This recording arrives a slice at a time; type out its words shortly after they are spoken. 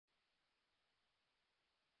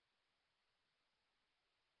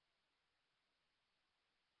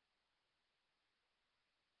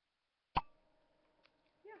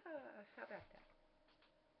How about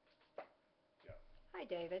that? Yeah. Hi,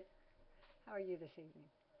 David. How are you this evening?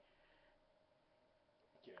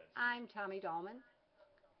 Good. I'm Tommie Dahlmann.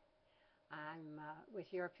 I'm with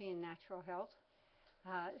European Natural Health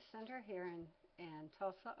Center here in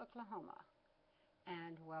Tulsa, Oklahoma.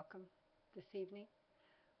 And welcome this evening.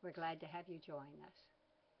 We're glad to have you join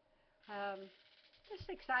us. This is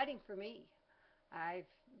exciting for me. I've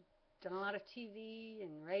done a lot of TV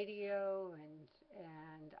and radio,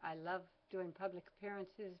 and I love doing public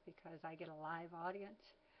appearances because I get a live audience.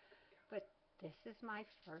 But this is my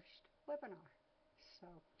first webinar, so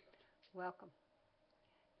welcome.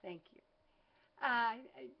 Thank you. Uh,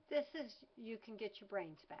 this is You Can Get Your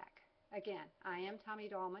Brains Back. Again, I am Tommie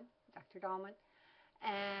Dahlmann, Dr. Dahlmann,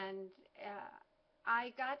 and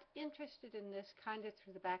I got interested in this kind of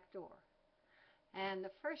through the back door. And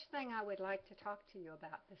the first thing I would like to talk to you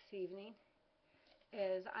about this evening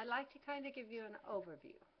is I'd like to kind of give you an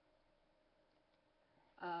overview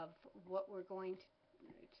of what we're going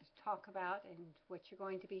to talk about and what you're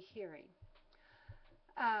going to be hearing.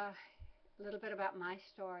 A little bit about my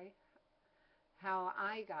story, how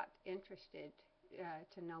I got interested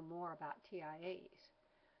to know more about TIAs.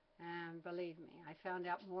 And believe me, I found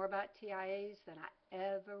out more about TIAs than I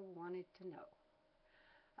ever wanted to know.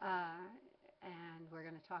 And we're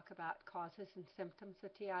going to talk about causes and symptoms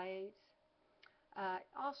of TIAs.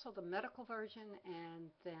 Also the medical version,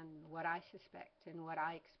 and then what I suspect and what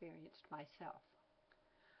I experienced myself.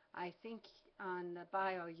 I think on the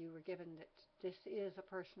bio you were given that this is a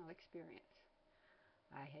personal experience.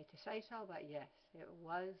 I hate to say so, but yes, it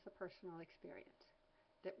was a personal experience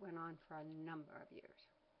that went on for a number of years.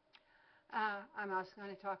 I'm also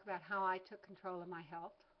going to talk about how I took control of my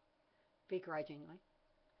health, begrudgingly,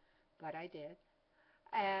 but I did.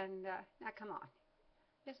 And now come on,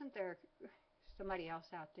 isn't there somebody else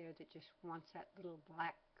out there that just wants that little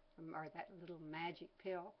black or that little magic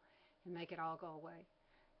pill and make it all go away?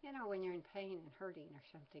 You know, when you're in pain and hurting or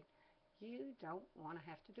something, you don't want to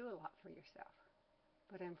have to do a lot for yourself.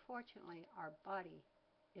 But unfortunately, our body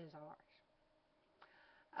is ours.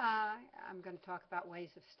 I'm going to talk about ways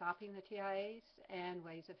of stopping the TIAs and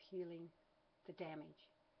ways of healing the damage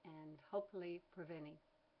and hopefully preventing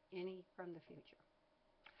any from the future.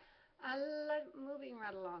 Moving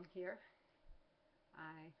right along here,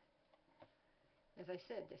 as I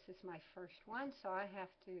said, this is my first one, so I have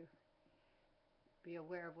to be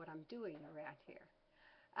aware of what I'm doing around here.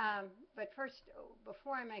 But first,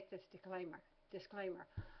 before I make this disclaimer,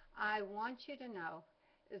 I want you to know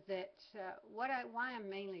that why I'm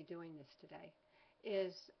mainly doing this today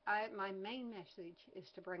is my main message is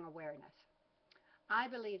to bring awareness. I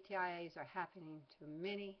believe TIAs are happening to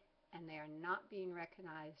many, and they are not being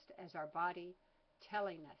recognized as our body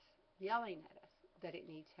telling us, yelling at us that it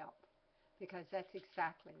needs help, because that's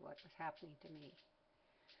exactly what was happening to me.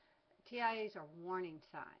 TIAs are warning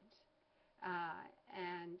signs,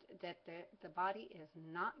 and that the body is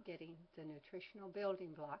not getting the nutritional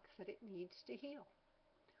building blocks that it needs to heal.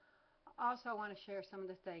 Also, I want to share some of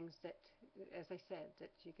the things that, as I said,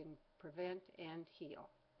 that you can prevent and heal.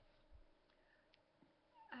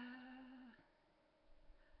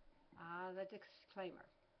 The disclaimer.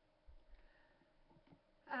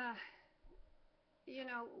 Uh, you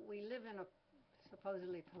know, we live in a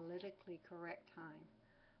supposedly politically correct time.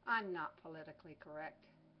 I'm not politically correct.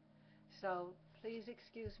 So please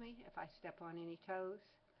excuse me if I step on any toes.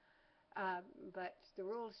 But the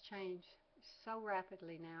rules change so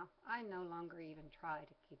rapidly now, I no longer even try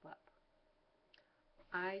to keep up.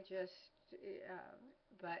 I just,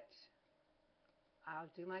 but I'll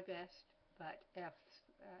do my best. But if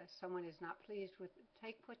someone is not pleased with it,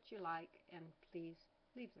 take what you like and please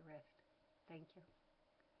leave the rest. Thank you.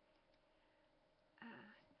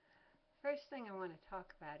 First thing I want to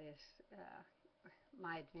talk about is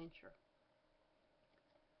my adventure.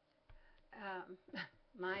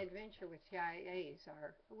 My adventure with TIAs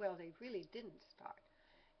they really didn't start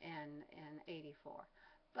in '84.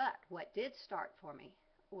 But what did start for me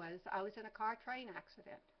was I was in a car train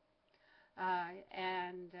accident.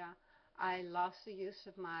 And I lost the use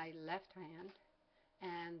of my left hand,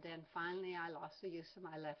 and then finally I lost the use of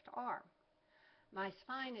my left arm. My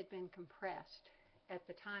spine had been compressed at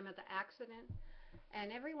the time of the accident,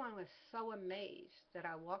 and everyone was so amazed that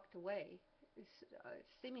I walked away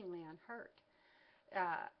seemingly unhurt,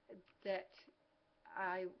 uh, that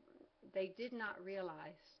they did not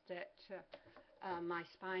realize that my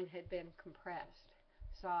spine had been compressed,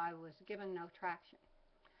 so I was given no traction.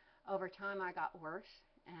 Over time, I got worse,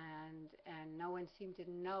 and no one seemed to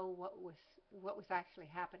know what was actually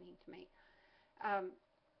happening to me.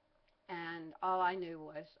 And all I knew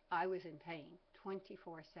was I was in pain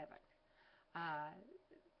 24/7. Uh,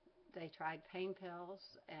 they tried pain pills,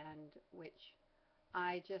 and which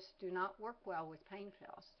I just do not work well with pain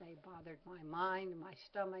pills. They bothered my mind, my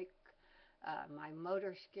stomach, my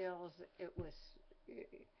motor skills. It was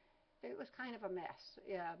kind of a mess.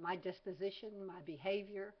 My disposition, my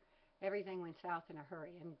behavior, everything went south in a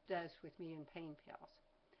hurry, and does with me in pain pills.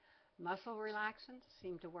 Muscle relaxants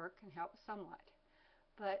seem to work and help somewhat,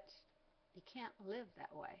 but you can't live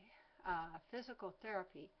that way. Physical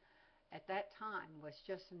therapy at that time was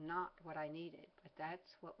just not what I needed, but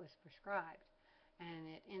that's what was prescribed. And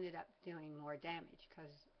it ended up doing more damage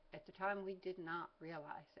because at the time we did not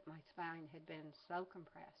realize that my spine had been so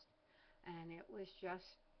compressed. And it was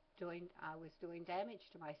just I was doing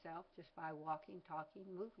damage to myself just by walking, talking,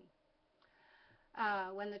 moving.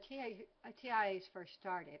 When the TIAs first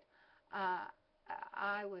started, uh,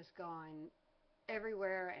 I was going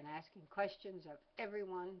everywhere and asking questions of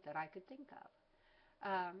everyone that I could think of.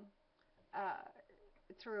 Uh,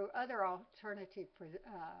 Through other alternative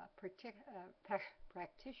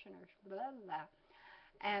practitioners, blah, blah,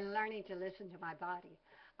 and learning to listen to my body,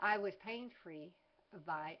 I was pain-free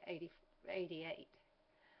by 88.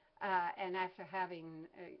 And after having,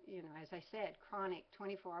 as I said, chronic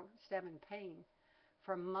 24/7 pain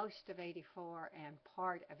for most of 84 and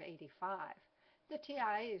part of 85, the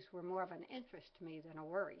TIAs were more of an interest to me than a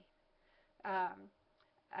worry. Um,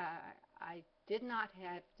 I did not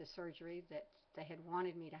have the surgery that they had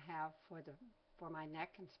wanted me to have for my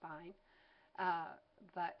neck and spine, uh,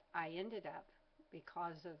 but I ended up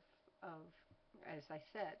because of, as I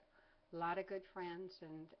said, a lot of good friends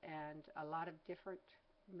and a lot of different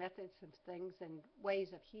methods and things and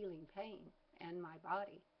ways of healing pain and my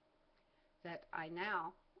body that I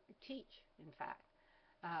now teach, in fact,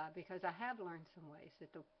 because I have learned some ways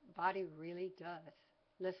that the body really does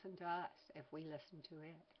listen to us if we listen to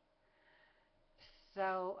it.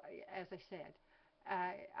 So, as I said,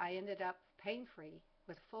 I ended up pain-free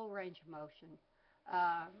with full range of motion.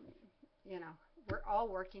 Um, we're all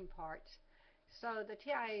working parts. So the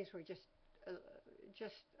TIAs were uh,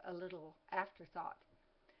 just a little afterthought.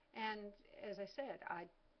 And as I said,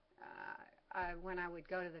 when I would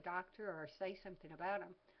go to the doctor or say something about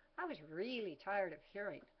them, I was really tired of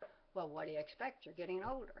hearing, well, what do you expect? You're getting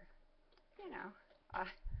older. You know, I,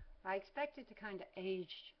 I expected to kind of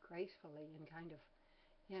age gracefully and kind of,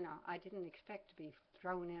 I didn't expect to be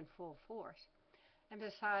thrown in full force. And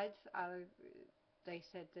besides, they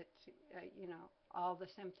said that, all the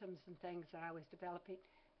symptoms and things that I was developing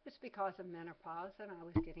was because of menopause and I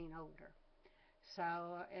was getting older. So,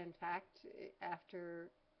 in fact, after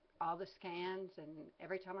all the scans and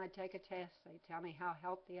every time I take a test, they tell me how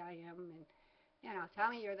healthy I am and, tell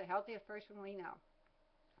me you're the healthiest person we know.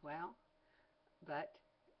 Well, but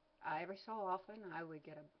every so often I would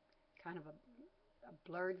get a kind of a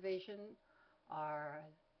blurred vision or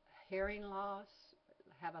hearing loss,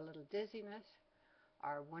 have a little dizziness,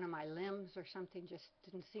 or one of my limbs or something just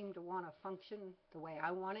didn't seem to want to function the way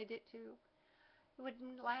I wanted it to. It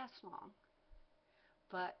wouldn't last long.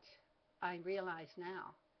 But I realize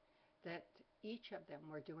now that each of them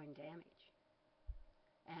were doing damage.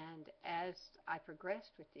 And as I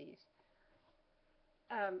progressed with these,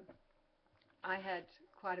 um, I had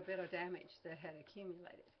quite a bit of damage that had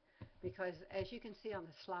accumulated. Because as you can see on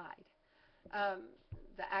the slide, um,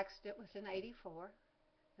 the accident was in 84.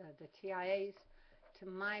 The TIAs, to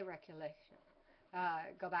my recollection,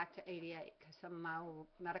 go back to 88 because some of my old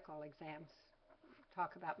medical exams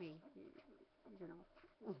talk about me,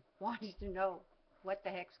 wanting to know what the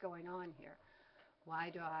heck's going on here. Why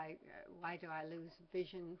do I lose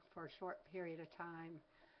vision for a short period of time?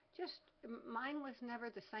 Just mine was never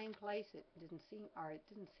the same place. It didn't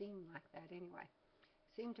seem like that anyway.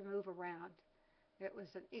 It seemed to move around. It was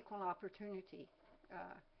an equal opportunity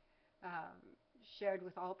uh, um, shared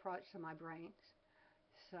with all parts of my brains.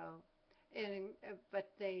 So, but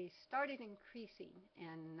they started increasing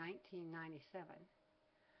in 1997,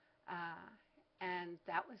 and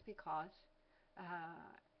that was because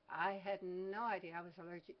I had no idea I was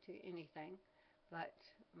allergic to anything. But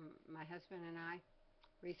my husband and I,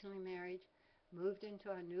 recently married, moved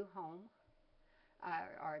into a new home,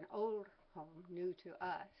 or an old home, new to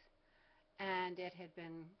us, and it had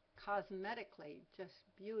been cosmetically just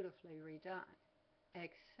beautifully redone,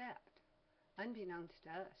 except, unbeknownst to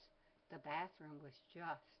us, the bathroom was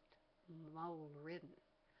just mold-ridden.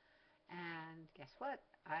 And guess what?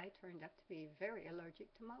 I turned up to be very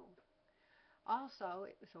allergic to mold. Also,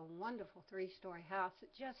 it was a wonderful three-story house. It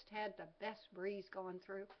just had the best breeze going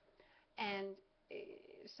through. And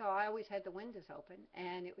so I always had the windows open,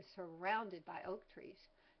 and it was surrounded by oak trees.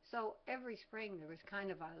 So every spring there was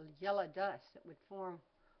kind of a yellow dust that would form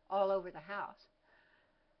all over the house.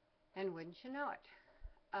 And wouldn't you know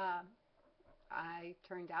it, um, I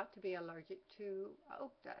turned out to be allergic to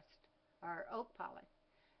oak dust or oak pollen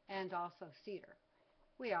and also cedar.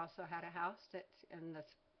 We also had a house that in the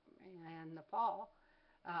fall,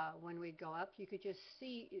 when we'd go up, you could just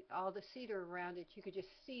see all the cedar around it. You could just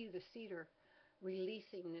see the cedar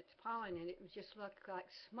releasing its pollen, and it would just look like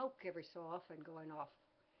smoke every so often going off.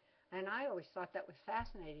 And I always thought that was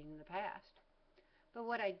fascinating in the past. But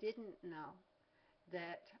what I didn't know,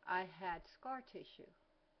 that I had scar tissue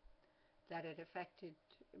that had affected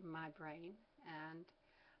my brain and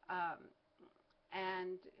um,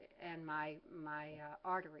 and my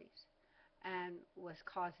arteries, and was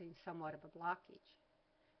causing somewhat of a blockage.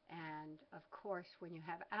 And of course, when you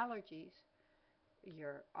have allergies,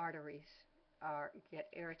 your arteries get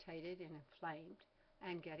irritated and inflamed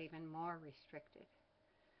and get even more restricted.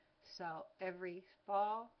 So every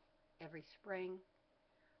fall, every spring,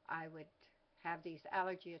 I would have these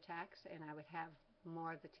allergy attacks, and I would have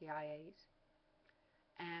more of the TIAs.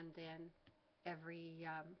 And then every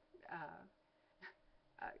uh,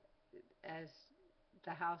 as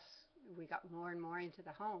the house, we got more and more into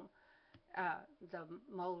the home, the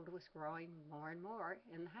mold was growing more and more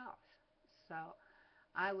in the house. So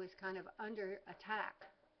I was kind of under attack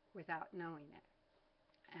without knowing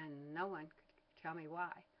it, and no one could tell me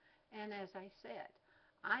why. And as I said,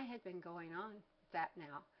 I had been going on with that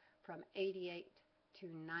now from 88 to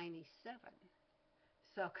 97.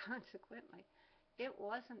 So consequently, it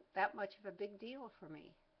wasn't that much of a big deal for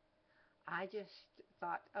me. I just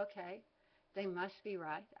thought, okay, they must be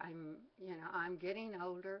right. I'm getting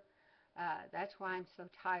older. That's why I'm so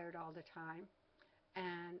tired all the time.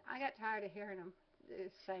 And I got tired of hearing them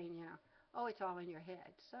saying, oh, it's all in your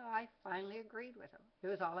head. So I finally agreed with them. It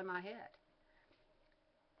was all in my head.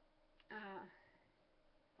 Uh,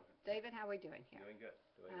 David, how are we doing here? Doing good.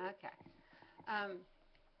 Doing good. Okay. Um,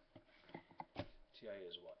 TIA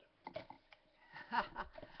is what?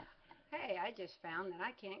 Hey, I just found that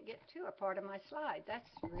I can't get to a part of my slide. That's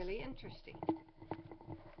really interesting.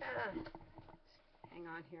 Hang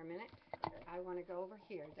on here a minute. Okay. I want to go over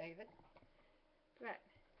here, David. Good.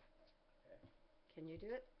 Okay. Can you do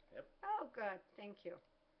it? Yep. Oh, good. Thank you.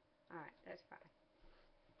 All right, that's fine.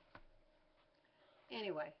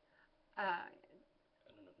 Anyway, No,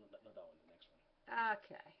 not that one. The next one.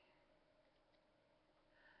 okay.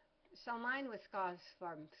 So mine was caused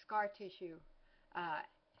from scar tissue, uh,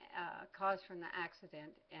 caused from the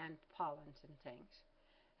accident and pollens and things.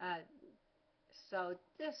 Uh, so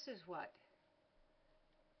this is what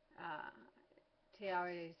uh,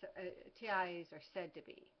 TIAs are said to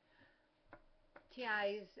be.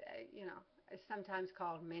 TIAs, is sometimes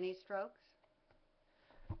called mini strokes,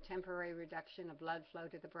 temporary reduction of blood flow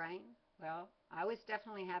to the brain. Well, I was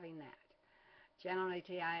definitely having that. Generally,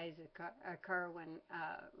 TIAs occur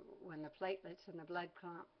when the platelets in the blood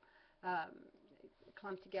um,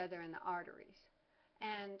 clump together in the arteries.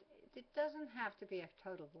 And it doesn't have to be a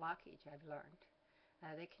total blockage, I've learned.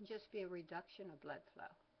 They can just be a reduction of blood flow.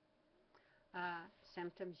 My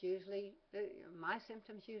symptoms usually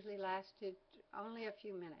lasted only a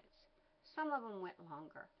few minutes. Some of them went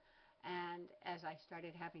longer. And as I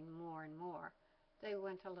started having more and more, they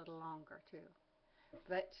went a little longer too.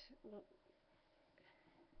 But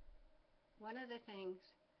one of the things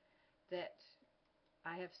that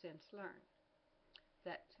I have since learned,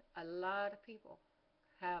 that a lot of people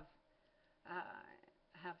have uh,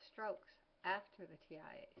 have strokes after the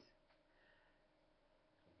TIAs,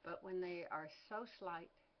 but when they are so slight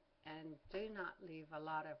and do not leave a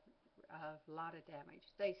lot of damage.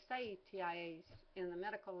 They say TIAs in the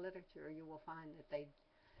medical literature. You will find that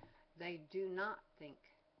they do not think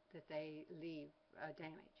that they leave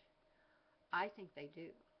damage. I think they do,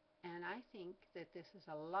 and I think that this is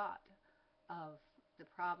a lot of the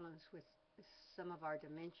problems with some of our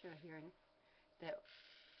dementia here, that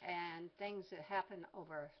and things that happen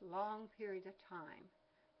over a long period of time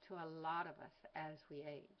to a lot of us as we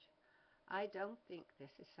age. I don't think this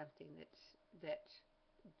is something that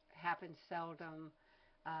happens seldom.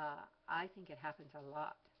 I think it happens a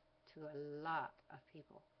lot to a lot of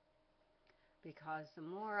people, because the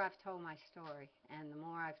more I've told my story and the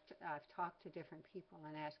more I've talked to different people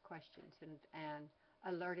and asked questions and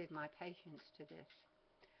alerted my patients to this,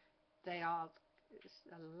 a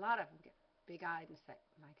lot of them get big-eyed and say,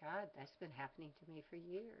 my God, that's been happening to me for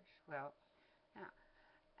years. Well, yeah.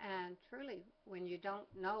 And truly, when you don't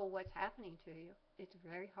know what's happening to you, it's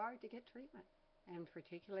very hard to get treatment, and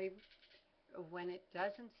particularly when it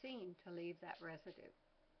doesn't seem to leave that residue.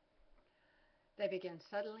 They begin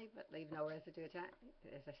suddenly but leave no residue of time.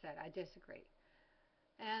 As I said, I disagree.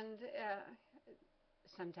 And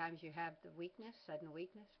sometimes you have the weakness, sudden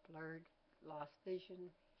weakness, blurred, lost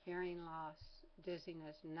vision, hearing loss,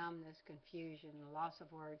 dizziness, numbness, confusion, loss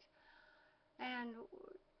of words. And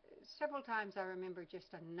several times I remember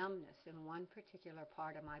just a numbness in one particular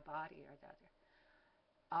part of my body or the other.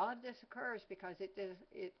 All of this occurs because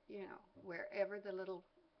wherever the little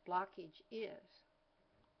blockage is,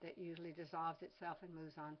 that usually dissolves itself and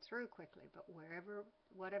moves on through quickly. But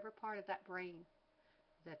whatever part of that brain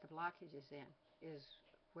that the blockage is in is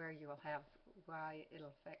why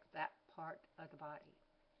it'll affect that part of the body.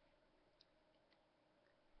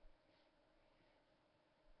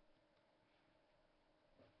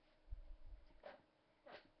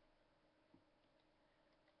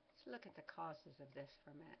 Let's look at the causes of this for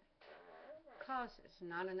a minute. Causes: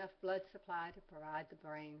 not enough blood supply to provide the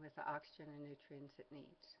brain with the oxygen and nutrients it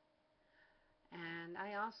needs. And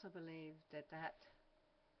I also believe that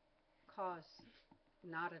cause,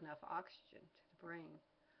 not enough oxygen to the brain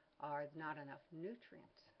or not enough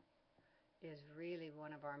nutrients, is really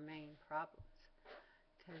one of our main problems,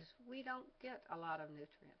 because we don't get a lot of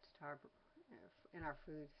nutrients in our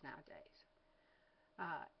foods nowadays.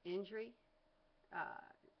 Injury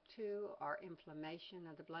to or inflammation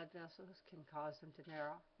of the blood vessels can cause them to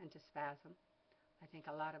narrow and to spasm. I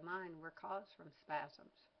think a lot of mine were caused from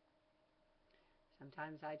spasms.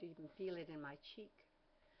 Sometimes I'd even feel it in my cheek.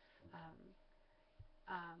 Um,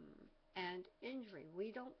 um, and injury,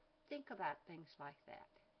 we don't think about things like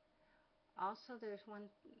that. Also, there's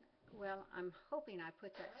one, well, I'm hoping I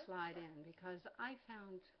put that slide in because I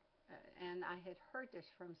found, and I had heard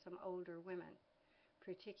this from some older women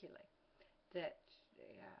particularly, that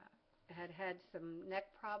had some neck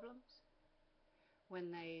problems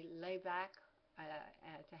when they lay back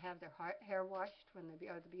to have their hair washed when they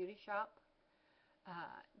go to the beauty shop,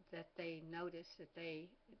 that they notice that they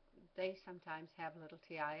sometimes have little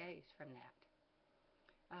TIAs from that.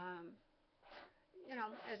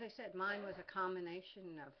 As I said, mine was a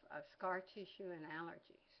combination of scar tissue and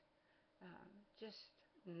allergies. Just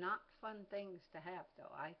not fun things to have,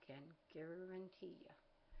 though, I can guarantee you.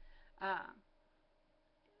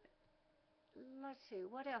 Let's see,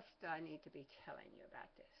 what else do I need to be telling you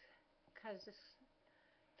about this? Because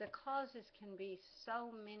the causes can be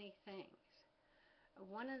so many things.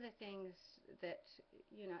 One of the things that,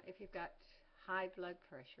 if you've got high blood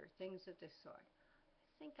pressure, things of this sort,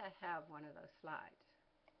 I think I have one of those slides.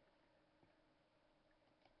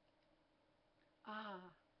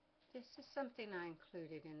 This is something I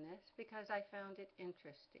included in this because I found it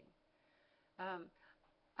interesting. I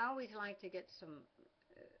always like to get some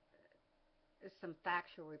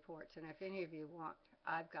factual reports, and if any of you want,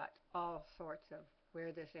 I've got all sorts of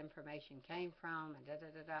where this information came from and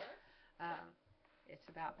it's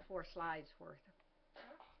about 4 slides worth,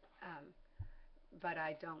 but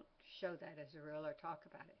I don't show that as a rule or talk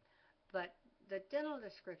about it. But the dental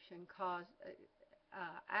description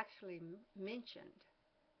actually mentioned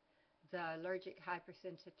the allergic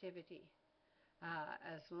hypersensitivity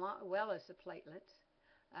well as the platelets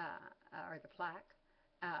or the plaque,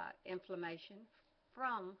 inflammation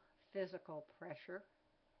from physical pressure,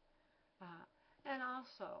 and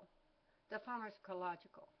also the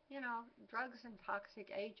pharmacological. Drugs and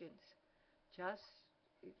toxic agents just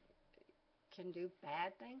can do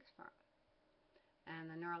bad things for them,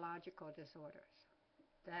 and the neurological disorders.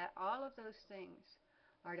 That all of those things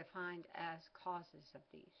are defined as causes of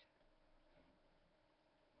these.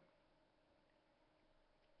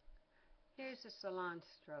 Here's the salon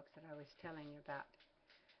stroke that I was telling you about.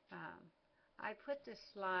 I put this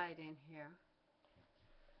slide in here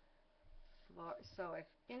so if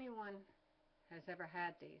anyone has ever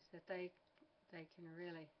had these, that they can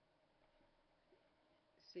really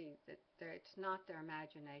see that it's not their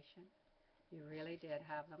imagination. You really did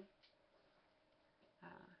have them.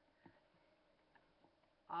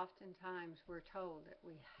 Oftentimes we're told that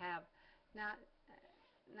we have. Now,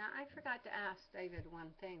 I forgot to ask David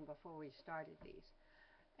one thing before we started these.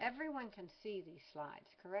 Everyone can see these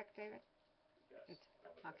slides, correct, David? Yes.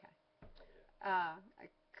 Okay.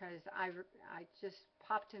 Because I just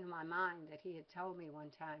popped into my mind that he had told me one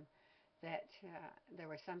time that there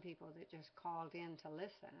were some people that just called in to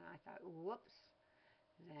listen, and I thought, whoops,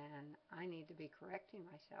 then I need to be correcting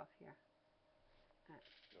myself here. No,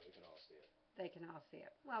 we can all see it. They can all see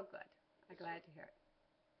it. Well, good. I'm glad to hear it.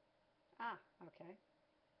 Okay.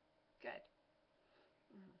 Good.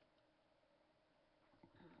 Mm.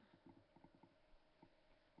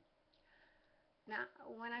 Now,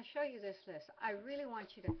 when I show you this list, I really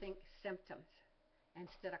want you to think symptoms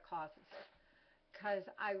instead of causes, because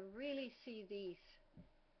I really see these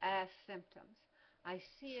as symptoms. I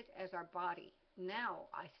see it as our body. Now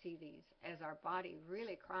I see these as our body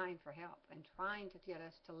really crying for help and trying to get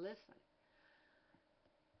us to listen.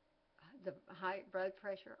 The high blood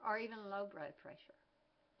pressure or even low blood pressure,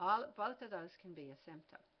 both of those can be a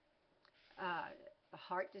symptom. Uh, the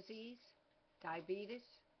heart disease, diabetes,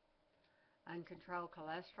 uncontrolled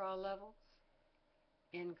cholesterol levels,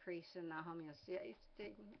 increase in the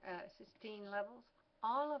homocysteine levels,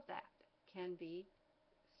 all of that can be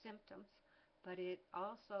symptoms, but it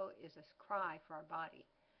also is a cry for our body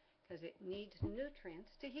because it needs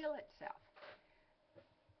nutrients to heal itself.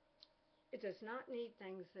 It does not need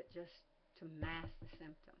things that just to mask the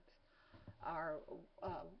symptoms. Our,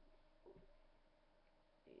 uh,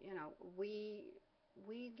 we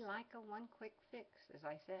like a one quick fix, as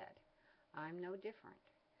I said. I'm no different,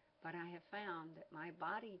 but I have found that my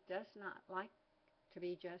body does not like to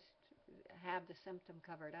be just have the symptom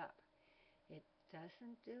covered up. It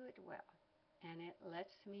doesn't do it well, and it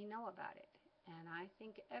lets me know about it. And I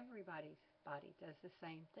think everybody's body does the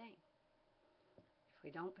same thing. If we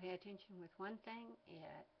don't pay attention with one thing,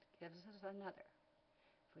 it gives us another.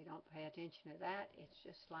 If we don't pay attention to that, it's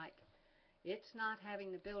just like it's not having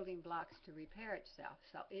the building blocks to repair itself.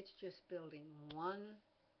 So it's just building one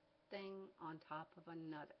thing on top of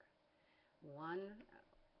another. One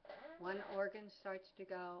one organ starts to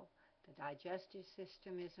go, the digestive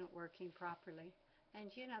system isn't working properly, and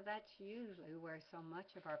that's usually where so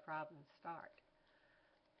much of our problems start.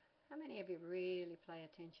 How many of you really pay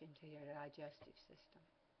attention to your digestive system?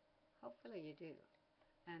 Hopefully you do,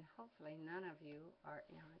 and hopefully none of you are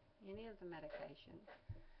on any of the medication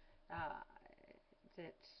uh,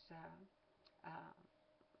 that's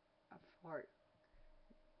for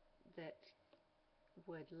that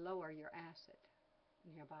would lower your acid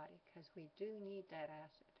in your body, because we do need that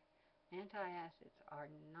acid. Antacids are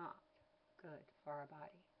not good for our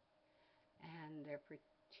body, and they're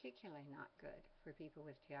particularly not good for people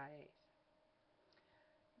with TIAs.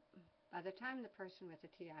 By the time the person with the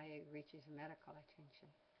TIA reaches medical attention,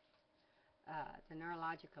 the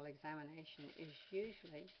neurological examination is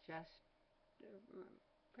usually just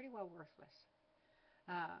pretty well worthless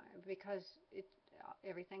because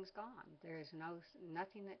everything's gone. There's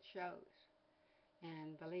nothing that shows.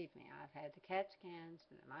 And believe me, I've had the CAT scans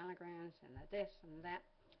and the myelograms and the this and that,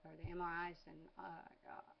 or the MRIs and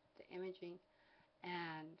the imaging,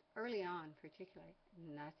 and early on particularly,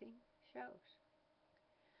 nothing shows.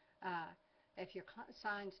 If your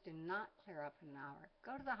signs do not clear up in an hour,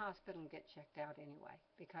 go to the hospital and get checked out anyway,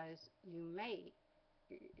 because you may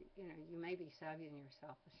be saving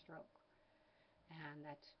yourself a stroke. And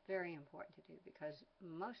that's very important to do, because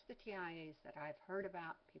most of the TIAs that I've heard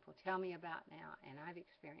about, people tell me about now, and I've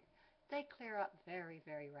experienced, they clear up very,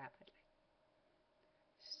 very rapidly.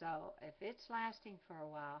 So if it's lasting for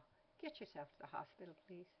a while, get yourself to the hospital,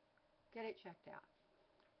 please. Get it checked out.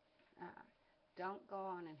 Don't go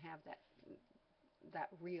on and have that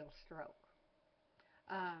real stroke.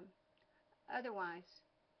 Otherwise,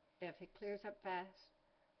 if it clears up fast,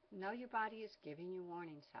 know your body is giving you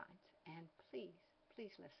warning signs, and please,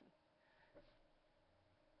 please listen.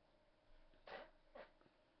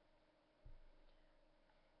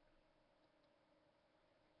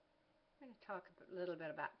 I'm going to talk a little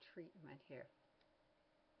bit about treatment here.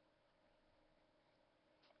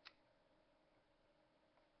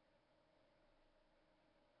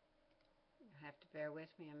 You have to bear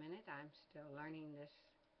with me a minute. I'm still learning this.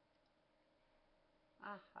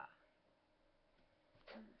 Aha.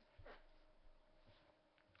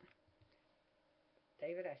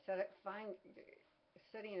 David, I find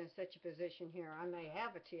sitting in such a position here, I may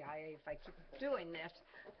have a TIA if I keep doing this.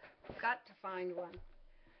 I've got to find one.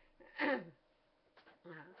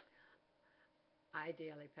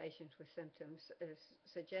 Ideally, patients with symptoms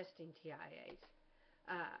suggesting TIAs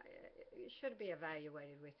should be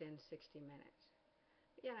evaluated within 60 minutes.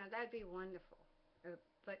 That'd be wonderful.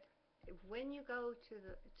 But when you go to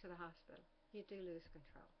the hospital, you do lose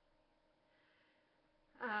control.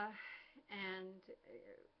 And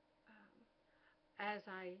as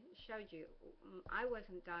I showed you, I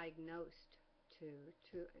wasn't diagnosed till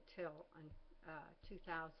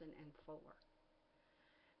 2004.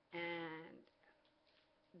 And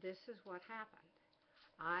this is what happened.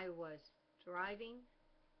 I was driving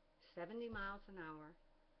 70 miles an hour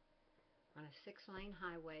on a 6-lane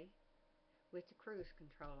highway with the cruise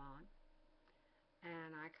control on,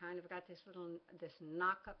 and I kind of got this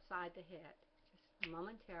knock upside the head, just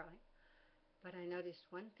momentarily. But I noticed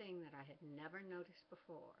one thing that I had never noticed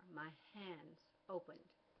before. My hands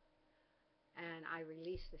opened, and I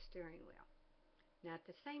released the steering wheel. Now, at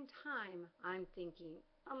the same time, I'm thinking,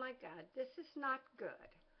 oh my God, this is not good.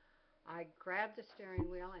 I grabbed the steering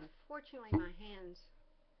wheel, and fortunately, my hands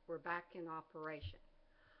were back in operation.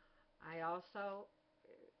 I also,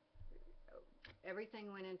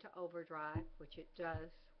 everything went into overdrive, which it does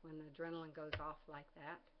when the adrenaline goes off like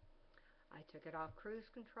that. I took it off cruise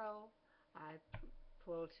control. I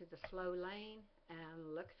pulled to the slow lane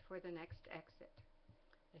and looked for the next exit.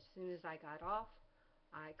 As soon as I got off,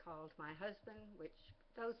 I called my husband, which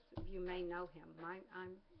those of you may know him.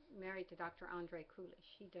 I'm married to Dr. Andre Kulish.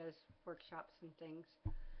 He does workshops and things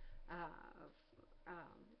uh,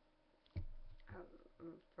 um,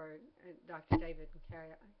 for Dr. David and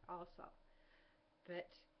Carrie also. But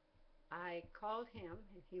I called him,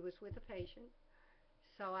 and he was with a patient,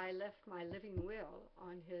 so I left my living will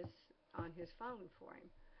on his phone for him,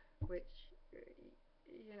 which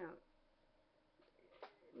you know,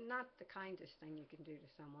 not the kindest thing you can do to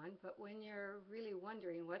someone, but when you're really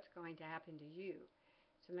wondering what's going to happen to you,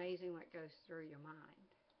 it's amazing what goes through your mind.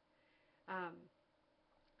 Um,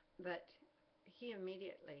 but he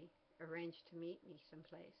immediately arranged to meet me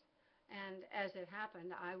someplace. And as it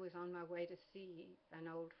happened, I was on my way to see an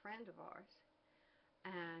old friend of ours.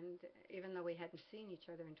 And even though we hadn't seen each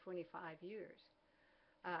other in 25 years,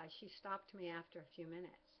 she stopped me after a few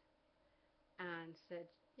minutes and said,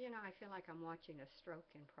 "You know, I feel like I'm watching a stroke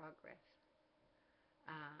in progress."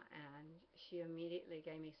 And she immediately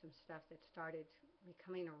gave me some stuff that started me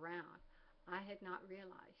coming around. I had not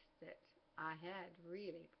realized that I had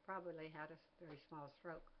really probably had a very small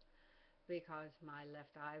stroke because my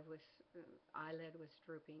left eyelid was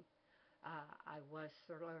drooping. I was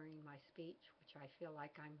slurring my speech, which I feel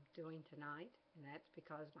like I'm doing tonight, and that's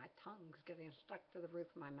because my tongue's getting stuck to the roof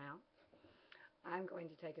of my mouth. I'm going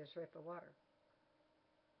to take a sip of water.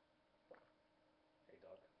 Hey,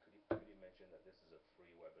 Doc, could you mention that this is a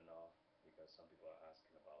free webinar? Because some people are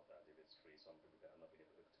asking about that, if it's free, some people are not being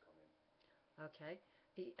able to come in. Okay.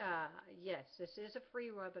 Yes, this is a free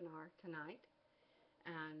webinar tonight.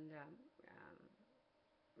 And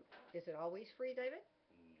is it always free, David?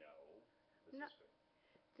 No, this No, is free.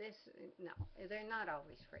 this no, they're not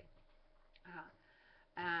always free. Uh,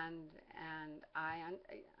 and and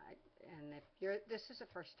if you're this is the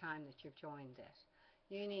first time that you've joined this,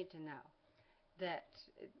 you need to know that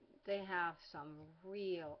they have some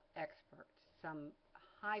real experts, some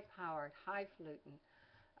high-powered, highfalutin,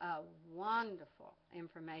 wonderful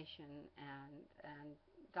information, and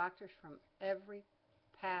doctors from every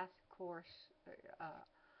path, course, uh,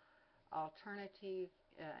 alternative,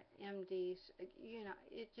 MDs. You know,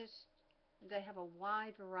 it just they have a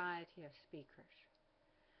wide variety of speakers.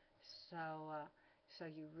 So, so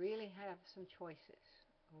you really have some choices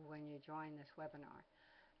when you join this webinar.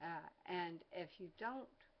 And if you don't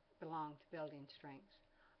belong to Building Strengths,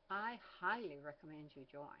 I highly recommend you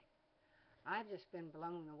join. I've just been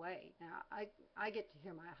blown away. Now, I get to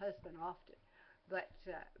hear my husband often,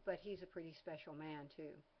 but he's a pretty special man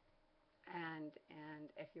too. And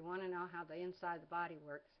if you want to know how the inside of the body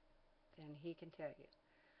works, then he can tell you.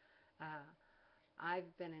 Uh, I've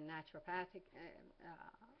been a naturopathic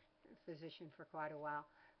physician for quite a while,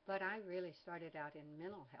 but I really started out in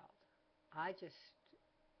mental health. I just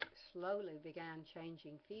slowly began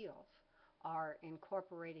changing fields or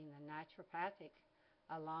incorporating the naturopathic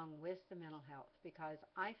along with the mental health because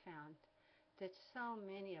I found that so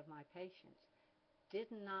many of my patients did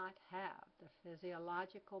not have the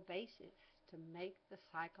physiological basis to make the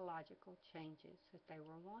psychological changes that they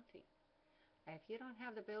were wanting. If you don't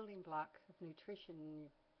have the building blocks of nutrition,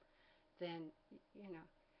 then you know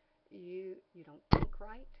you don't think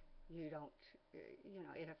right. You don't,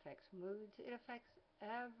 it affects moods. It affects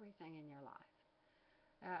everything in your life.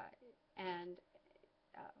 And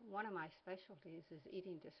one of my specialties is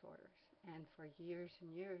eating disorders. And for years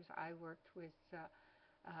and years, I worked with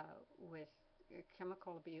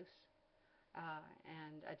chemical abuse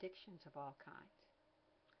and addictions of all kinds.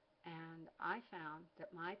 And I found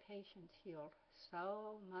that my patients healed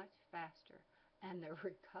so much faster, and their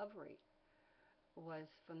recovery was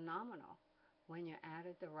phenomenal when you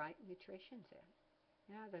added the right nutritions in.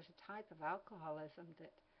 You know, there's a type of alcoholism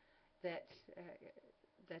that uh,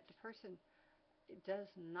 that the person does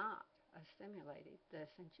not assimilate the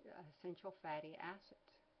essential fatty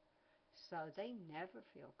acids, so they never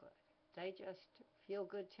feel good. They just feel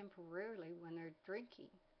good temporarily when they're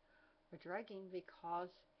drinking or drugging because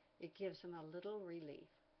it gives them a little relief.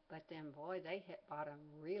 But then, boy, they hit bottom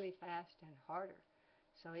really fast and harder.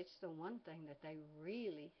 So it's the one thing that they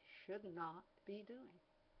really should not be doing.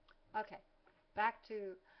 Okay, back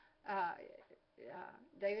to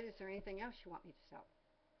David. Is there anything else you want me to tell?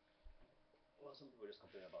 Well, some people just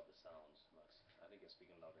complain about the sounds, but I think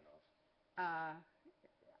Uh,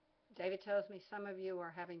 David tells me some of you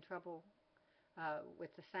are having trouble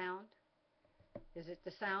with the sound. Is it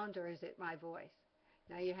the sound or is it my voice?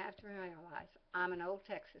 Now you have to realize I'm an old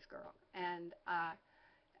Texas girl, and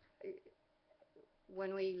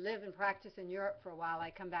when we live and practice in Europe for a while,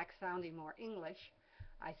 I come back sounding more English.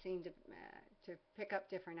 I seem to pick up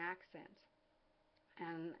different accents,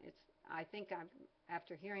 and I think I'm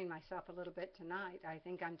after hearing myself a little bit tonight. I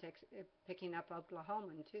think I'm picking up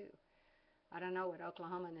Oklahoman too. I don't know what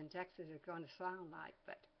Oklahoman and Texas are going to sound like,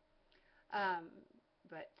 um,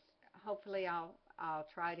 but hopefully I'll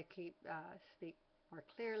try to speak more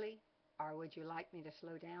clearly. Or would you like me to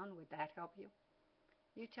slow down? Would that help you?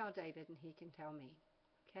 You tell David, and he can tell me.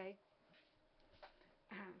 Okay?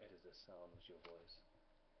 It is the sound of your voice.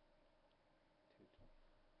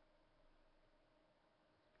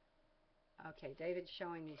 Okay, David's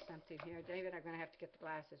showing me something here. David, I'm going to have to get the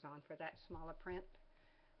glasses on for that smaller print.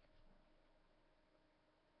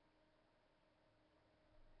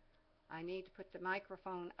 I need to put the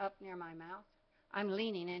microphone up near my mouth. I'm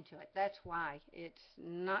leaning into it. That's why. It's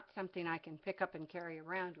not something I can pick up and carry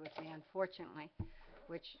around with me, unfortunately,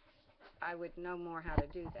 which I would know more how to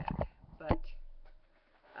do that. But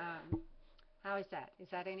how is that? Is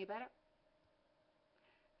that any better?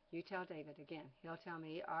 You tell David again. He'll tell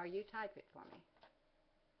me, or you type it for me.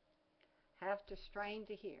 Have to strain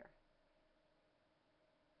to hear.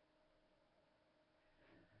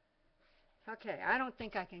 Okay, I don't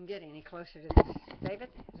think I can get any closer to this. David,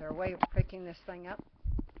 is there a way of picking this thing up?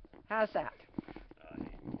 How's that?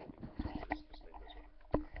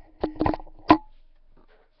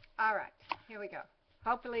 All right, here we go.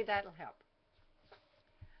 Hopefully that'll help.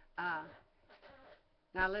 Uh,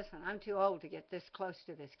 Now listen, I'm too old to get this close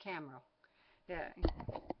to this camera. Yeah,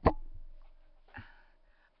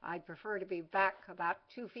 I'd prefer to be back about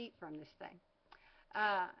 2 feet from this thing.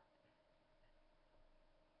 Uh,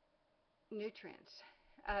 Nutrients.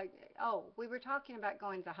 Uh, we were talking about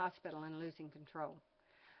going to the hospital and losing control,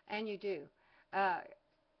 and you do. Uh,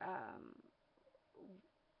 um,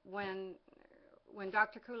 when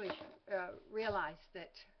Dr. Coolidge realized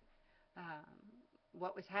that um,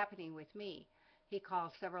 what was happening with me, he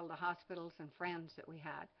called several of the hospitals and friends that we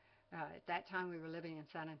had. At that time, we were living in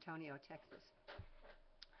San Antonio, Texas,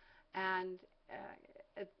 and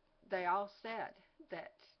it, they all said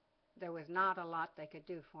that there was not a lot they could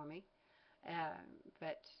do for me, uh,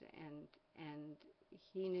 but and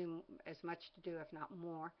he knew as much to do, if not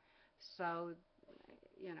more. So,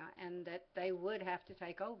 and that they would have to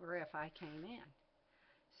take over if I came in.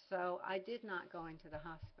 So I did not go into the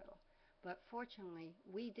hospital. But fortunately,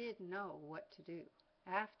 we did know what to do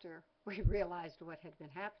after we realized what had been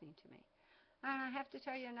happening to me. And I have to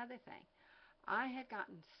tell you another thing. I had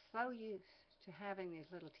gotten so used to having these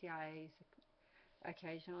little TIAs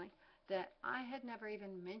occasionally that I had never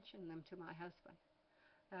even mentioned them to my husband.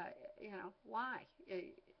 Why?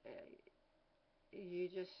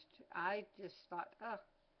 I just thought, oh,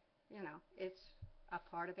 it's a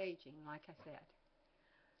part of aging, like I said.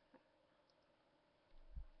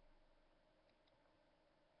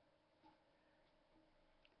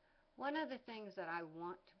 One of the things that I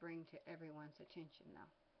want to bring to everyone's attention,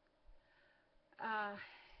 though,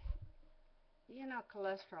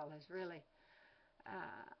 cholesterol is really,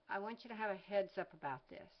 I want you to have a heads up about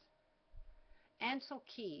this. Ansel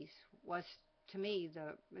Keys was, to me,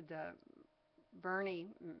 the Bernie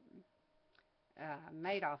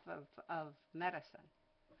Madoff of medicine.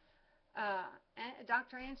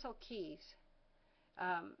 Dr. Ansel Keys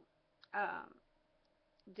um, um,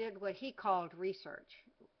 did what he called research.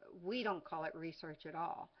 We don't call it research at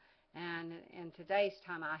all. And in today's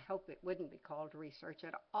time, I hope it wouldn't be called research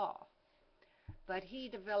at all. But he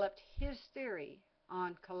developed his theory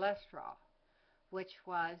on cholesterol, which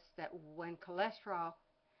was that when cholesterol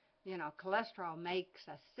makes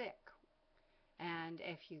us sick. And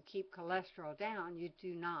if you keep cholesterol down, you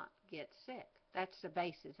do not get sick. That's the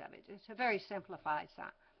basis of it. It's a very simplified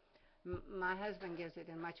science. My husband gives it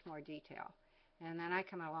in much more detail. And then I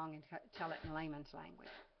come along and tell it in layman's language.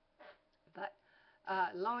 But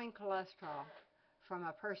lowering cholesterol from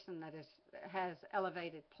a person that has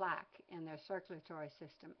elevated plaque in their circulatory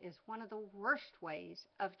system is one of the worst ways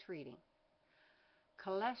of treating.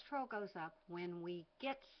 Cholesterol goes up when we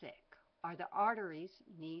get sick or the arteries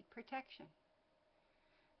need protection.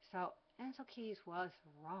 So Ansel Keys was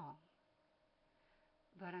wrong.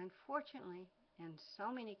 But unfortunately, in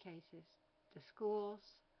so many cases, the schools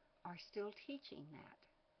are still teaching that.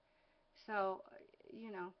 So,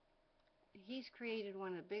 he's created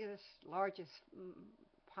one of the biggest, largest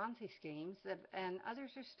Ponzi schemes, and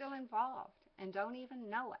others are still involved and don't even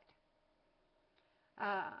know it.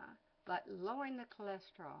 But lowering the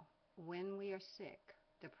cholesterol when we are sick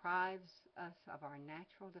deprives us of our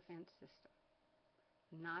natural defense system.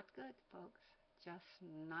 Not good, folks. Just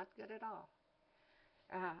not good at all.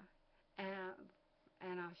 Uh, and,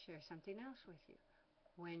 and I'll share something else with you.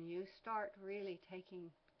 When you start really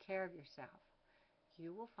taking care of yourself,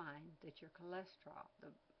 you will find that your cholesterol,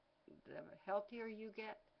 the healthier you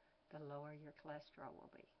get, the lower your cholesterol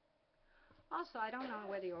will be. Also, I don't know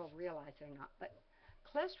whether you'll realize it or not, but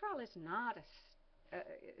cholesterol is not a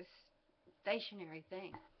stationary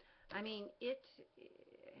thing. I mean, if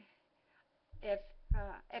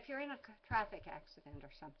if you're in a traffic accident or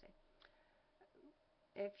something,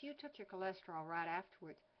 if you took your cholesterol right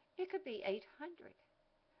afterwards, it could be 800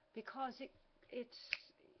 because it's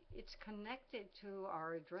it's connected to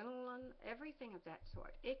our adrenaline, everything of that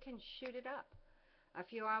sort. It can shoot it up. A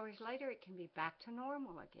few hours later, it can be back to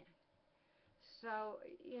normal again. So,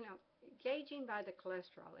 gauging by the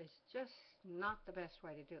cholesterol is just not the best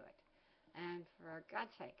way to do it. And for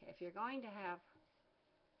God's sake, if you're going to have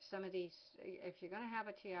some of these, if you're going to have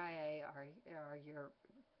a TIA or you're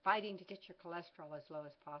fighting to get your cholesterol as low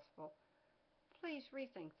as possible, please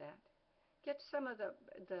rethink that. Get some of the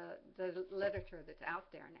literature that's out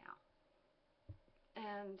there now.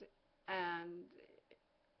 And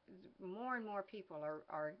more and more people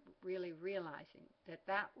are really realizing that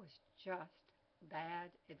that was just bad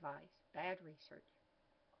advice, bad research.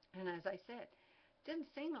 And as I said, it didn't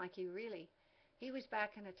seem like he was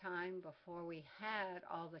back in a time before we had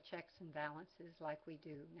all the checks and balances like we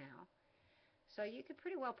do now. So you could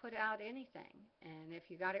pretty well put out anything, and if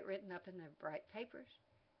you got it written up in the bright papers,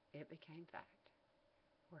 it became fact.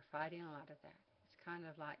 We're fighting a lot of that. It's kind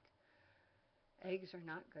of like eggs are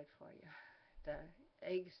not good for you. The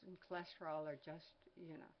eggs and cholesterol are just,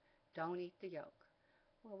 don't eat the yolk.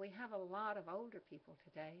 Well, we have a lot of older people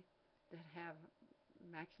today that have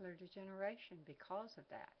macular degeneration because of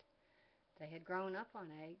that. They had grown up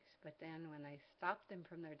on eggs, but then when they stopped them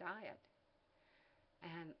from their diet,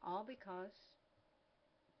 and all because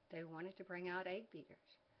they wanted to bring out egg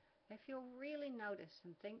beaters. If you'll really notice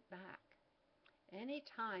and think back, any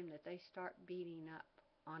time that they start beating up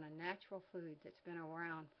on a natural food that's been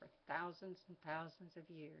around for thousands and thousands of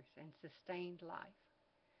years and sustained life,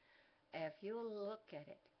 if you'll look at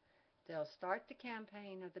it, they'll start the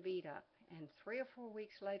campaign of the beat up, and 3 or 4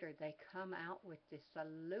 weeks later they come out with the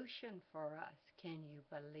solution for us. Can you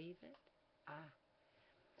believe it?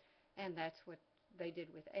 And that's what they did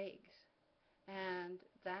with eggs. And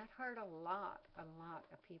that hurt a lot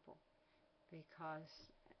of people because,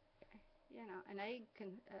 an egg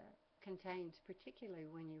contains, particularly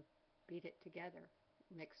when you beat it together,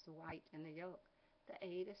 mix the white and the yolk, the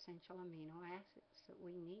 8 essential amino acids that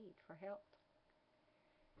we need for health.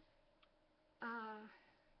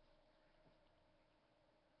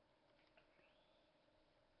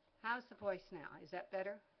 How's the voice now? Is that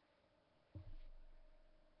better?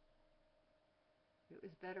 It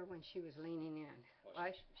was better when she was leaning in. Well,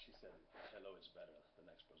 Right? she said hello is better. The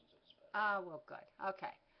next person said it's better. Well, good.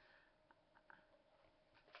 Okay.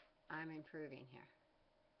 I'm improving here.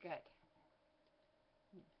 Good.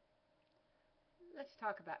 Let's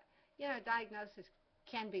talk about, diagnosis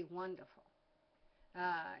can be wonderful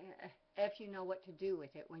uh, if you know what to do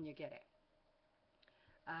with it when you get it.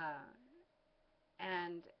 Uh,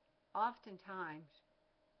 and oftentimes,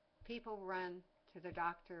 people run to the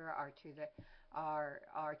doctor or to the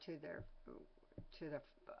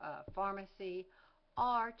pharmacy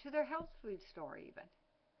or to their health food store even,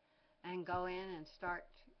 and go in and start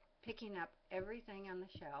picking up everything on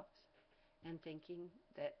the shelves and thinking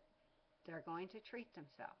that they're going to treat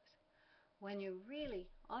themselves. When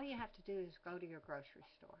all you have to do is go to your grocery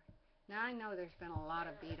store. Now, I know there's been a lot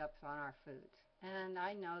of beat ups on our foods, and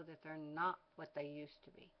I know that they're not what they used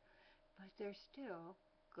to be, but they're still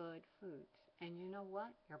good foods. And you know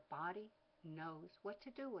what? Your body knows what to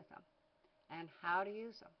do with them and how to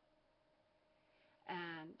use them.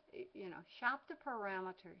 And, shop the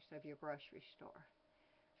parameters of your grocery store.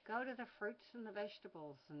 Go to the fruits and the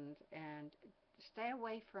vegetables and stay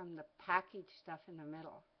away from the packaged stuff in the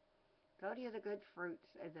middle. Go to the good fruits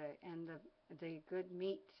and the good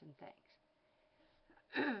meats and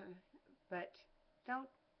things. But don't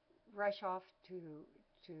rush off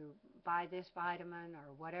to buy this vitamin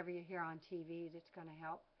or whatever you hear on TV that's going to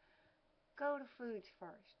help. Go to foods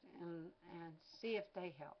first and see if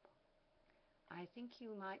they help. I think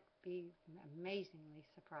you might be amazingly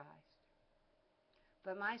surprised.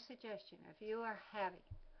 But my suggestion, if you are having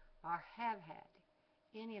or have had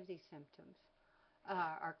any of these symptoms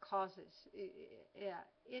or causes,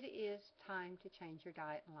 it is time to change your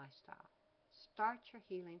diet and lifestyle. Start your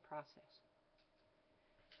healing process.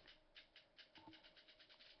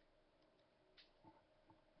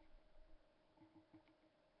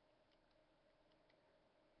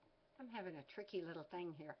 I'm having a tricky little thing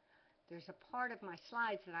here. There's a part of my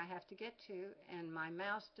slides that I have to get to, and my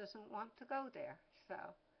mouse doesn't want to go there. So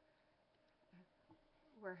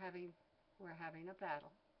we're having we're having a battle.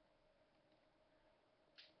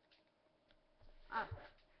 Ah,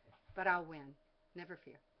 but I'll win. Never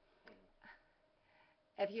fear.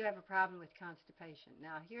 If you have a problem with constipation,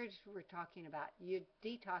 now here's what we're talking about. You're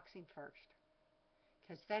detoxing first,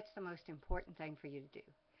 because that's the most important thing for you to do.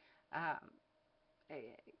 Um,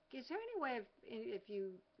 is there any way of if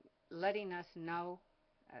you letting us know,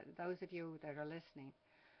 those of you that are listening,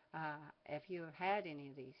 if you have had any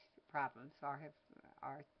of these problems, or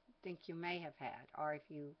think you may have had, or if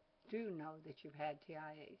you do know that you've had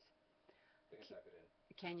TIAs? You can type it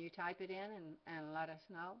in. Can you type it in and let us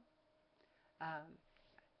know? Um,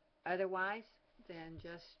 Otherwise, then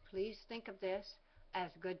just please think of this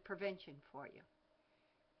as good prevention for you.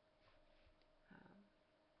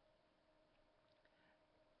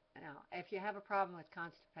 Now, if you have a problem with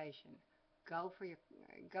constipation, go for your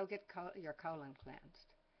go get your colon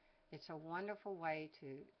cleansed. It's a wonderful way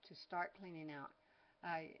to start cleaning out.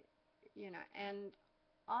 Uh, and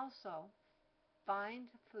also find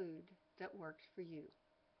food that works for you.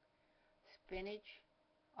 Spinach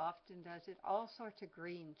often does it. All sorts of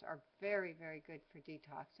greens are very, very good for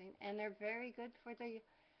detoxing, and they're very good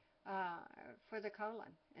uh, for the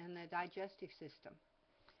colon and the digestive system.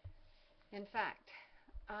 In fact,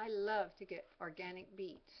 I love to get organic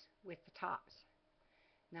beets with the tops.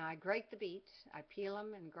 Now I grate the beets, I peel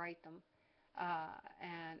them and grate them,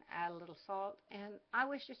 and add a little salt. And I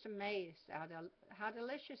was just amazed how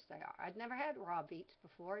delicious they are. I'd never had raw beets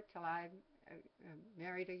before till I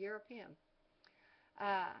married a European.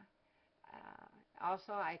 Uh,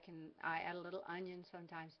 Also, I add a little onion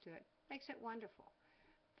sometimes to it. Makes it wonderful.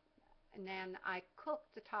 And then I cook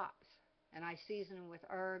the tops, and I season them with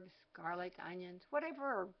herbs, garlic, onions,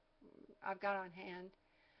 whatever I've got on hand,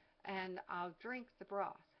 and I'll drink the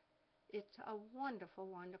broth. It's a wonderful,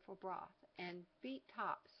 wonderful broth. And beet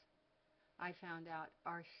tops, I found out,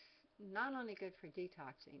 are not only good for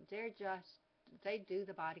detoxing, they do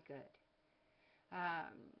the body good.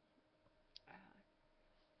 Um,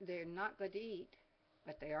 they're not good to eat,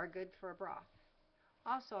 but they are good for a broth.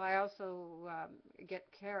 Also, I also get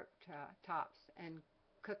carrot tops and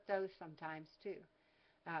cook those sometimes too,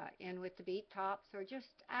 in with the beet tops, or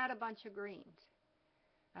just add a bunch of greens.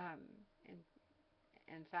 Um, in,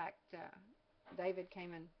 in fact, David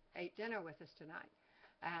came and ate dinner with us tonight,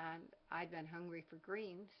 and I'd been hungry for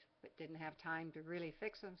greens, but didn't have time to really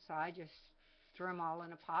fix them, so I just threw them all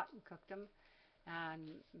in a pot and cooked them, and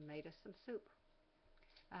made us some soup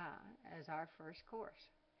as our first course.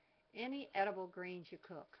 Any edible greens you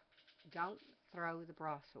cook, don't throw the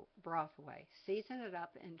broth away. Season it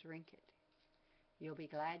up and drink it. You'll be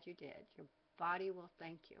glad you did. Your body will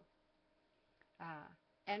thank you. Uh,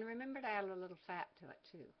 and remember to add a little fat to it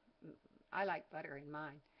too. I like butter in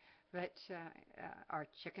mine, but or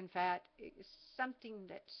chicken fat, something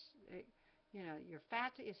that's your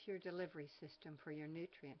fat is your delivery system for your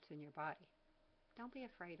nutrients in your body. Don't be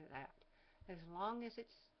afraid of that. As long as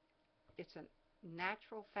it's a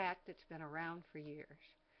natural fat that's been around for years,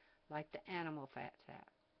 like the animal fats have.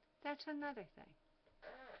 That's another thing.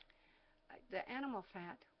 The animal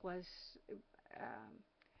fat was, um,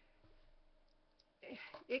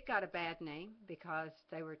 it got a bad name because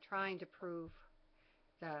they were trying to prove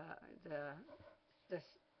the the the,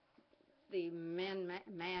 the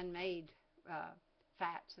man-made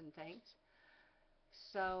fats and things.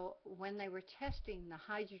 So when they were testing the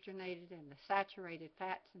hydrogenated and the saturated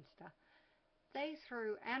fats and stuff, they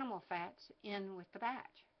threw animal fats in with the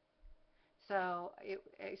batch. So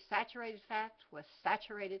saturated fats was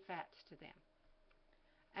saturated fats to them.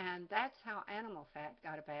 And that's how animal fat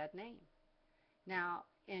got a bad name. Now,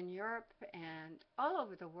 in Europe and all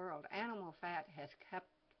over the world, animal fat has kept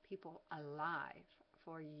people alive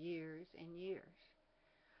for years and years.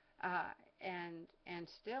 Uh, and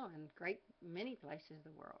still in great many places of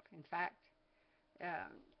the world. In fact,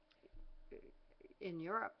 um, in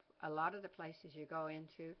Europe, a lot of the places you go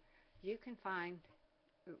into, you can find.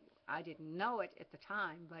 I didn't know it at the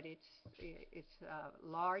time, but it's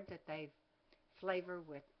lard that they flavor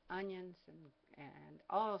with onions and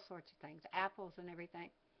all sorts of things, apples and everything,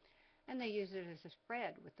 and they use it as a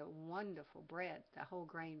spread with the wonderful bread, the whole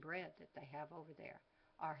grain bread that they have over there,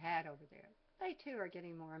 or had over there. They too are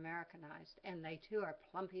getting more Americanized, and they too are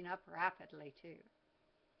plumping up rapidly too,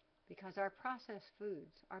 because our processed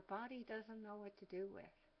foods, our body doesn't know what to do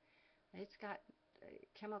with. It's got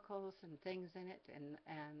chemicals and things in it,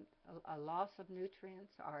 and a loss of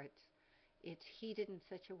nutrients, or It's heated in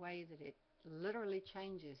such a way that it literally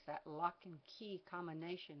changes that lock and key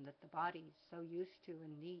combination that the body is so used to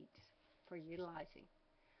and needs for utilizing.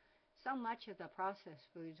 So much of the processed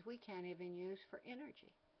foods we can't even use for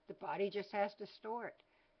energy. The body just has to store it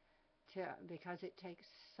because it takes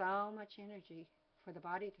so much energy for the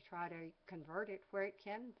body to try to convert it where it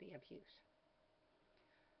can be of use.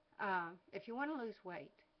 If you want to lose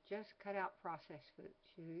weight, just cut out processed foods.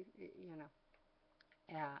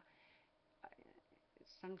 Uh,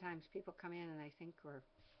 Sometimes people come in and they think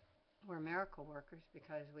we're miracle workers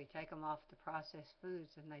because we take them off the processed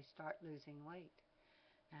foods and they start losing weight.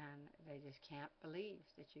 And they just can't believe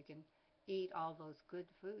that you can eat all those good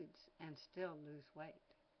foods and still lose weight.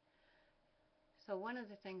 So one of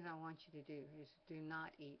the things I want you to do is do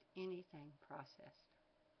not eat anything processed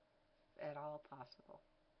at all possible.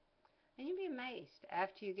 And you'll be amazed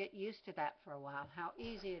after you get used to that for a while how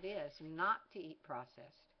easy it is not to eat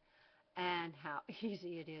processed and how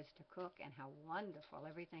easy it is to cook and how wonderful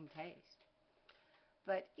everything tastes.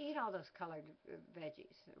 But eat all those colored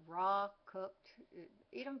veggies, raw, cooked,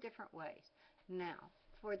 eat them different ways. Now,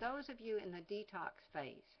 for those of you in the detox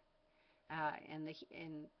phase, and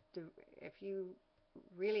if you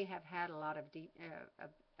really have had a lot of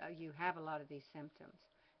you have a lot of these symptoms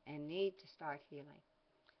and need to start healing,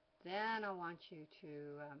 then I want you to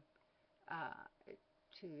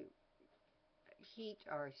heat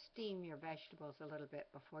or steam your vegetables a little bit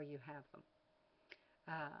before you have them.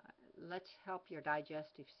 Let's help your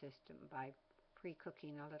digestive system by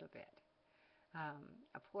pre-cooking a little bit.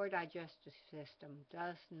 A poor digestive system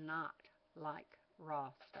does not like raw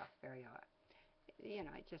stuff very well.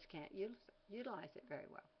 It just can't utilize it very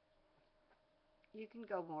well. You can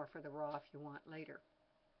go more for the raw if you want later,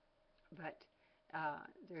 but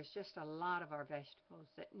there's just a lot of our vegetables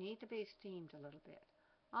that need to be steamed a little bit.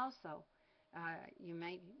 Also, you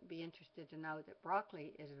may be interested to know that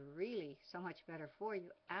broccoli is really so much better for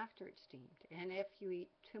you after it's steamed. And if you eat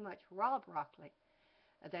too much raw broccoli,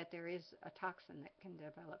 that there is a toxin that can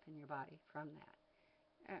develop in your body from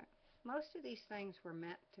that. Most of these things were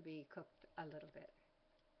meant to be cooked a little bit.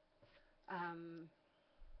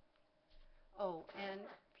 And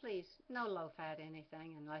please, no low-fat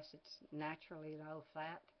anything unless it's naturally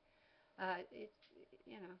low-fat. It,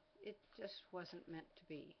 it just wasn't meant to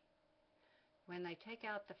be. When they take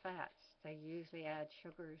out the fats, they usually add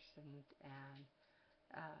sugars and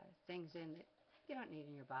things in that you don't need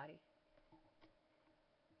in your body.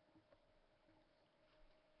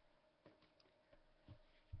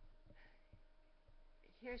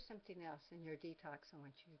 Here's something else in your detox I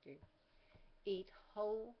want you to do. Eat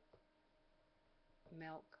whole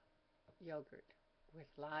milk yogurt with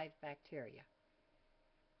live bacteria.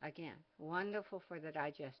 Again, wonderful for the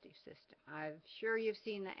digestive system. I'm sure you've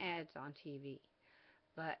seen the ads on TV,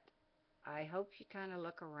 but I hope you kind of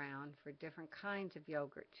look around for different kinds of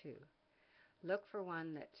yogurt too. Look for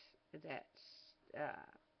one that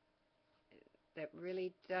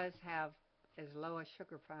really does have as low a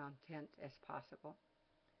sugar content as possible,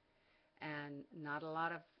 and not a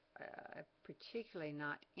lot of, particularly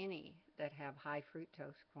not any that have high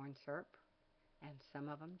fructose corn syrup, and some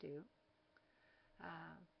of them do.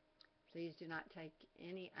 Uh, Please do not take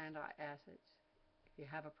any antacids. If you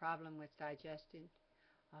have a problem with digestion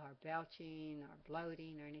or belching or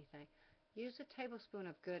bloating or anything, use a tablespoon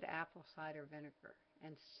of good apple cider vinegar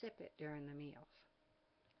and sip it during the meals.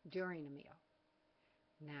 During a meal.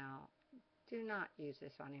 Now, do not use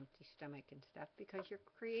this on empty stomach and stuff because you're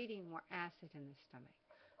creating more acid in the stomach.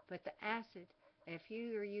 But the acid, if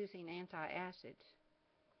you are using antacids,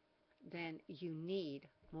 then you need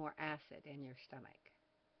more acid in your stomach.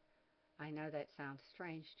 I know that sounds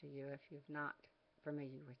strange to you if you're not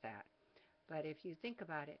familiar with that. But if you think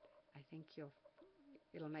about it, I think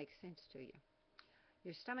it'll make sense to you.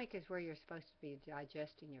 Your stomach is where you're supposed to be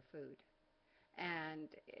digesting your food. And,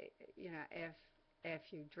 if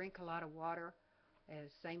you drink a lot of water at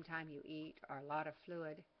the same time you eat or a lot of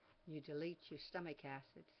fluid, you delete your stomach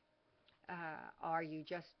acids. Or you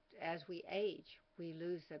just, as we age, we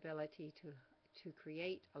lose the ability to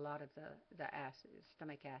create a lot of the acids,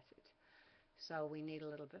 stomach acids. So we need a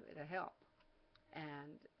little bit of help.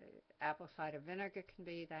 And apple cider vinegar can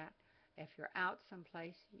be that. If you're out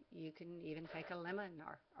someplace, you can even take a lemon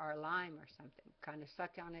or a lime or something, kind of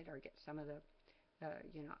suck on it or get some of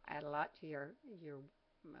add a lot to your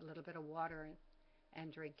a little bit of water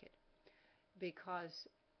and drink it. Because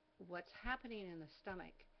what's happening in the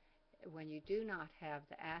stomach when you do not have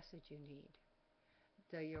the acid you need,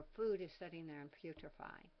 your food is sitting there and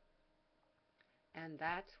putrefying. And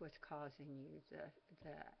that's what's causing you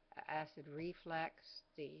the acid reflux,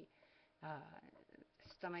 the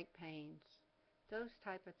stomach pains, those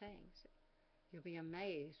type of things. You'll be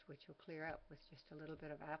amazed what you'll clear up with just a little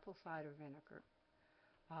bit of apple cider vinegar,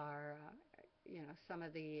 or some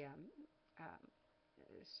of the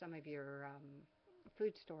some of your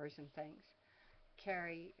food stores and things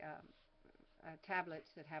carry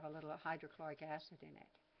tablets that have a little hydrochloric acid in it.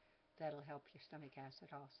 That'll help your stomach acid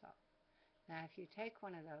also. Now, if you take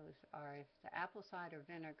one of those, or if the apple cider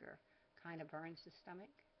vinegar kind of burns the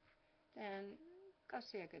stomach, then go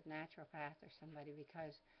see a good naturopath or somebody,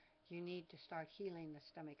 because you need to start healing the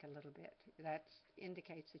stomach a little bit. That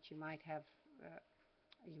indicates that you might have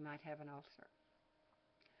an ulcer.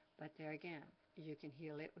 But there again, you can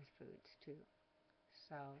heal it with foods too.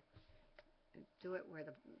 So do it where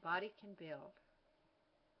the body can build.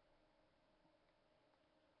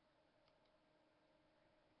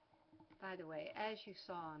 By the way, as you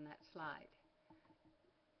saw on that slide,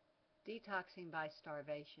 detoxing by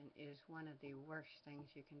starvation is one of the worst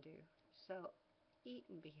things you can do. So eat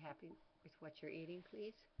and be happy with what you're eating,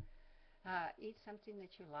 please. Eat something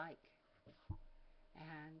that you like,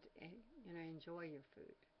 and enjoy your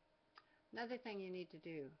food. Another thing you need to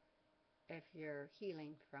do if you're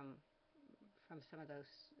healing from some of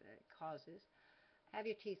those causes, have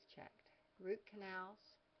your teeth checked. Root canals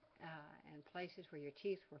and places where your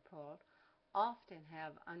teeth were pulled often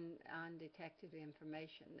have undetected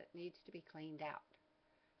information that needs to be cleaned out.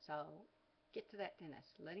 So get to that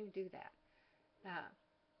dentist. Let him do that. We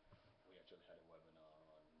actually had a webinar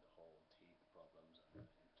on the whole teeth problems and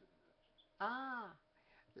tooth infections.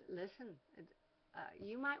 Listen,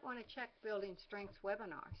 you might want to check Building Strengths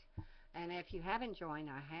webinars. And if you haven't joined,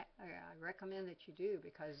 I recommend that you do,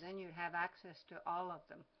 because then you have access to all of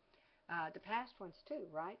them. The past ones too,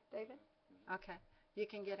 right, David? Mm-hmm. Okay. You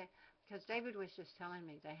can get it, because David was just telling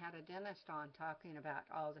me they had a dentist on talking about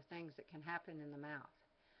all the things that can happen in the mouth.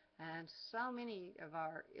 And so many of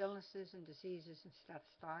our illnesses and diseases and stuff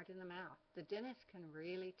start in the mouth. The dentist can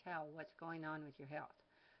really tell what's going on with your health.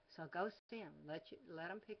 So go see him. Let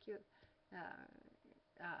him pick you.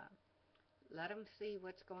 Let them see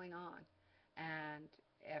what's going on. And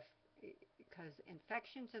because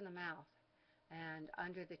infections in the mouth and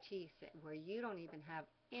under the teeth where you don't even have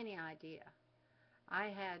any idea.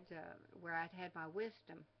 I had, where I'd had my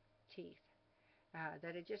wisdom teeth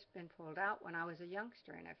that had just been pulled out when I was a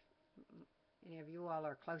youngster. And if any of you all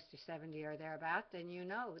are close to 70 or thereabout, then you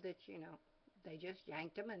know that, they just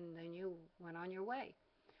yanked them and then you went on your way.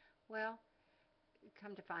 Well,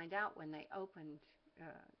 come to find out, when they opened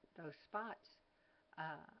those spots,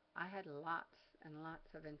 I had lots and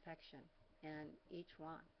lots of infection in each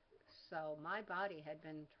one. So my body had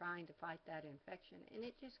been trying to fight that infection, and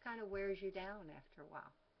it just kind of wears you down after a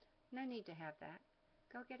while. No need to have that.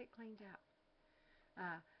 Go get it cleaned out.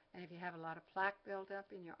 And if you have a lot of plaque built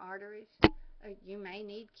up in your arteries, you may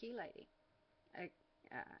need chelating.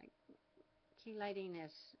 Chelating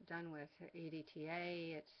is done with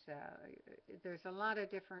EDTA. There's a lot of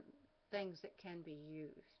different things that can be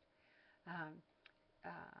used.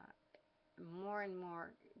 More and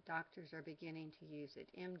more doctors are beginning to use it.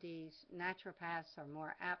 MDs, naturopaths are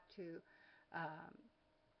more apt to,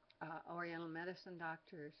 Oriental medicine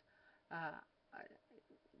doctors.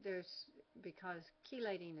 Because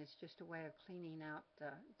chelating is just a way of cleaning out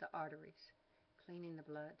the arteries, cleaning the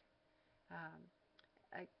blood.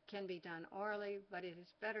 It can be done orally, but it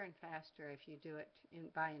is better and faster if you do it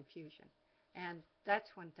by infusion. And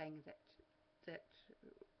that's one thing that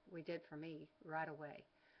we did for me right away.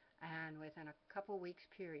 And within a couple weeks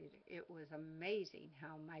period, it was amazing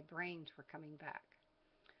how my brains were coming back.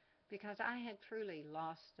 Because I had truly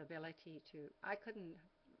lost the ability to, I couldn't,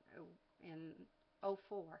 in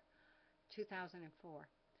 2004,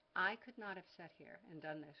 I could not have sat here and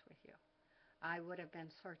done this with you. I would have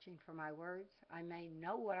been searching for my words. I may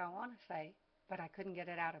know what I want to say, but I couldn't get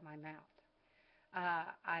it out of my mouth.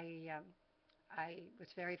 I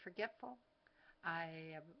was very forgetful.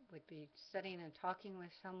 I would be sitting and talking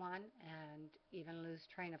with someone and even lose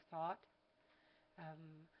train of thought.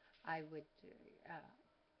 I would,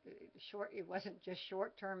 it wasn't just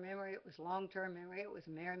short-term memory, it was long-term memory. It was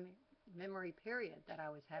memory period that I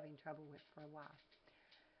was having trouble with for a while.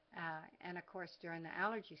 And of course, during the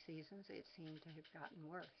allergy seasons, it seemed to have gotten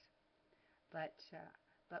worse. But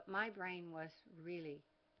my brain was really,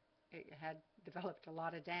 it had developed a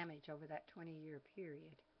lot of damage over that 20-year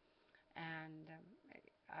period. And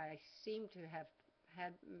I seem to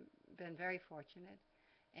have been very fortunate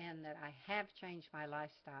in that I have changed my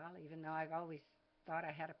lifestyle, even though I've always thought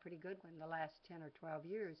I had a pretty good one the last 10 or 12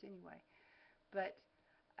 years anyway. But,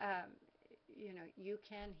 you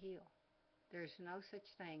can heal. There's no such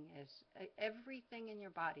thing as, everything in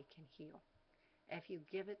your body can heal. if you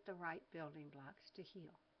give it the right building blocks to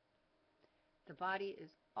heal. The body is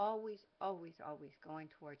always, always, always going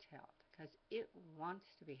towards health because it wants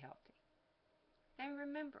to be healthy. And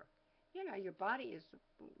remember, your body is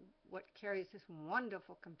what carries this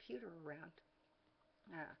wonderful computer around.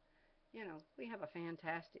 Uh, we have a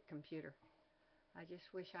fantastic computer. I just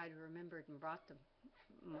wish I'd remembered and brought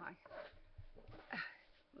my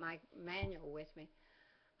my manual with me.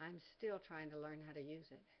 I'm still trying to learn how to use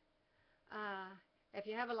it. Uh, if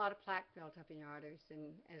you have a lot of plaque built up in your arteries,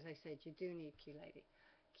 then, as I said, you do need chelating.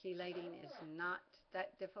 Chelating is not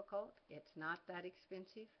that difficult. It's not that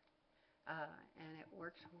expensive, and it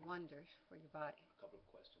works wonders for your body. A couple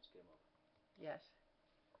of questions came up. Yes.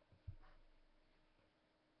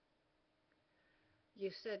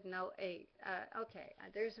 You said no egg. Okay,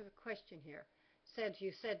 there's a question here.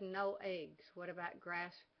 You said no eggs. What about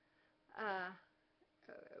grass? Uh,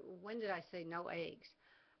 when did I say no eggs?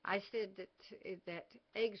 I said that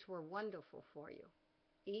eggs were wonderful for you.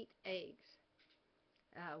 Eat eggs.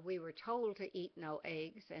 We were told to eat no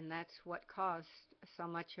eggs, and that's what caused so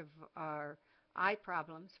much of our eye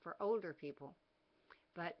problems for older people.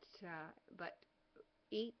 But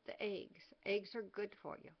eat the eggs. Eggs are good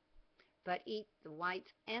for you. But eat the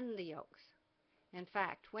whites and the yolks. In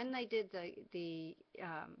fact, when they did the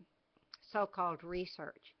so-called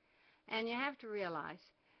research, and you have to realize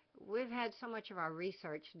we've had so much of our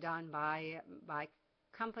research done by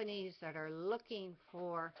companies that are looking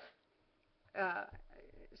for uh,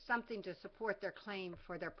 something to support their claim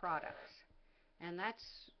for their products, and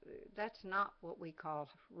that's not what we call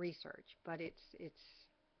research, but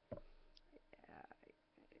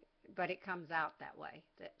but it comes out that way,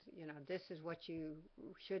 that this is what you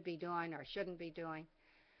should be doing or shouldn't be doing.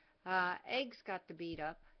 Eggs got the beat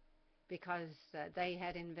up because they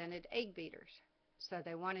had invented egg beaters, so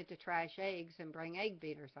they wanted to trash eggs and bring egg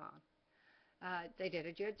beaters on. They did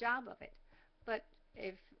a good job of it, but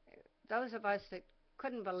if those of us that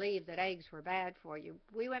couldn't believe that eggs were bad for you,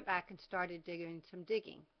 we went back and started doing some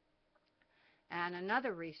digging. And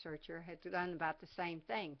another researcher had done about the same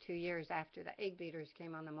thing 2 years after the egg beaters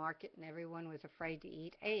came on the market and everyone was afraid to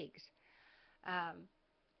eat eggs. Um,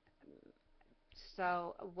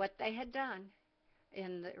 so what they had done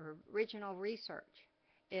in the original research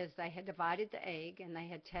is they had divided the egg and they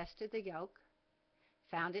had tested the yolk,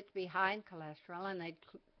 found it to be high in cholesterol, and they'd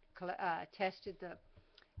tested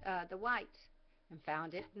the whites and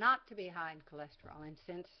found it not to be high in cholesterol. And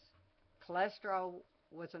since cholesterol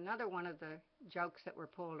was another one of the jokes that were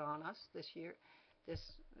pulled on us this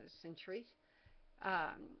century,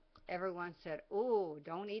 everyone said, "Oh,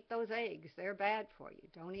 don't eat those eggs. They're bad for you.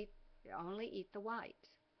 Only eat the whites."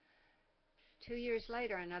 2 years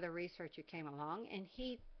later, another researcher came along, and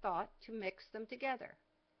he thought to mix them together,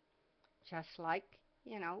 just like,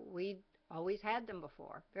 we'd always had them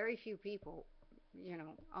before. Very few people,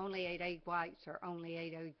 only ate egg whites or only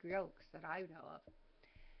ate egg yolks that I know of.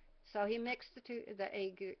 So he mixed the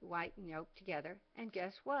egg white and yolk together, and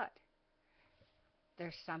guess what?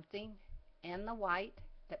 There's something in the white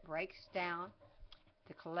that breaks down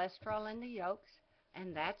the cholesterol in the yolks,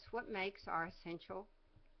 and that's what makes our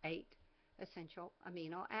eight essential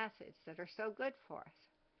amino acids that are so good for us.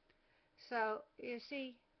 So, you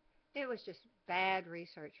see, it was just bad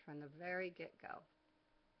research from the very get-go.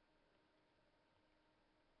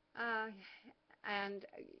 And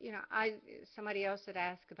somebody else had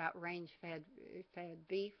asked about range-fed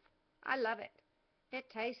beef. I love it. It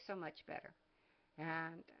tastes so much better,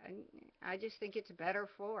 and I just think it's better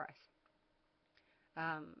for us.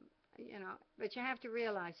 But you have to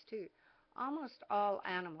realize too, almost all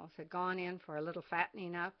animals had gone in for a little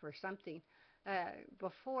fattening up or something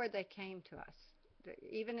before they came to us.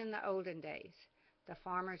 Even in the olden days, the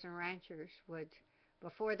farmers and ranchers would,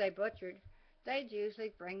 before they butchered, they'd usually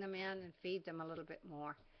bring them in and feed them a little bit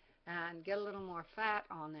more and get a little more fat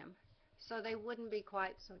on them so they wouldn't be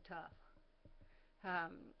quite so tough.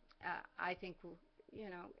 I think,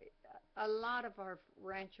 a lot of our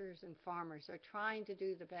ranchers and farmers are trying to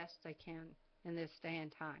do the best they can in this day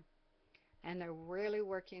and time. And they're really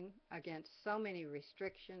working against so many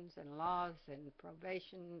restrictions and laws and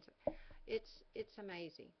probations. It's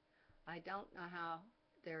amazing. I don't know how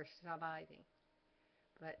they're surviving.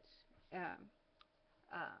 But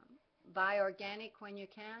buy organic when you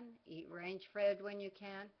can. Eat range-fed when you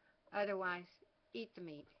can. Otherwise, eat the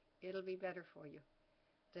meat. It'll be better for you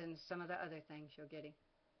than some of the other things you're getting.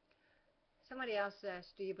 Somebody else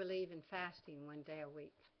asked, do you believe in fasting 1 day a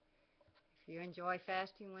week? If you enjoy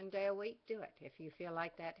fasting 1 day a week, do it. If you feel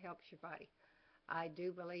like that helps your body. I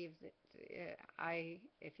do believe that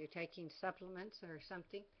if you're taking supplements or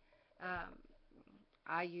something,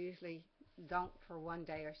 I usually don't for one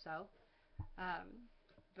day or so. Um,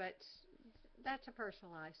 but that's a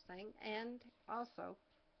personalized thing. And also,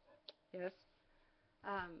 if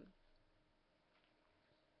um,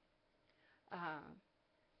 uh,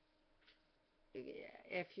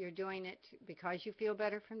 if you're doing it because you feel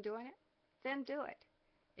better from doing it, then do it.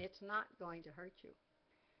 It's not going to hurt you.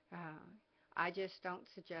 Uh, I just don't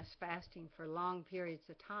suggest fasting for long periods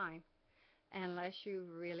of time unless you're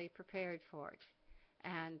really prepared for it.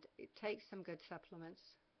 And take some good supplements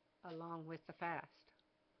along with the fast.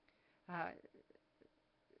 Uh,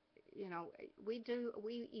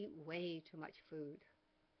 we eat way too much food.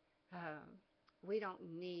 Um, we don't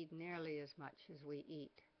need nearly as much as we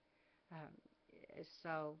eat. Um,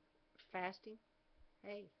 so fasting,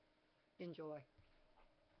 hey, enjoy.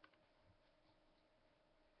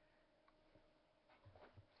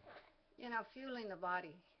 Fueling the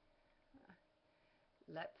body.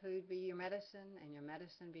 Let food be your medicine and your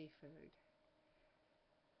medicine be food.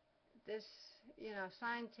 This,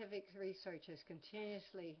 scientific research has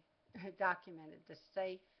continuously documented the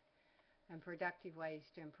safe and productive ways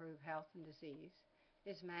to improve health and disease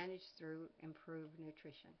is managed through improved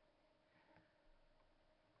nutrition.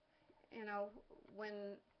 You know,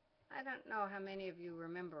 when I don't know how many of you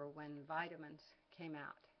remember when vitamins came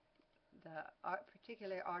out, the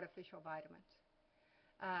particularly artificial vitamins.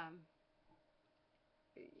 Um,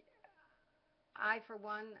 I, for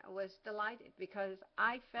one, was delighted because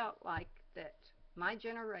I felt like that my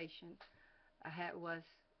generation was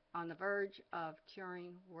on the verge of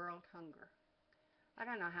curing world hunger. I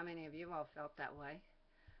don't know how many of you all felt that way,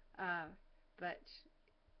 uh, but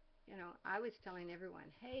I was telling everyone,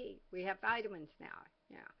 hey, we have vitamins now.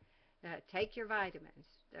 Take your vitamins;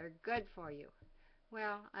 they're good for you.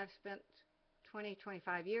 Well, I've spent 20,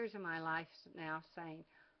 25 years of my life now saying,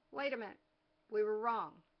 wait a minute, we were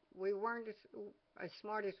wrong. We weren't as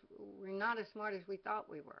smart as we're not as smart as we thought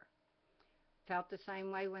we were. Felt the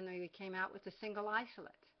same way when we came out with the single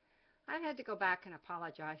isolates. I've had to go back and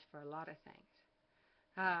apologize for a lot of things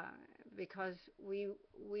uh, because we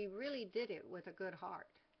really did it with a good heart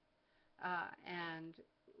and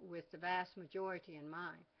with the vast majority in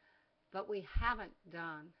mind. But we haven't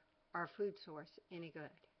done our food source any good.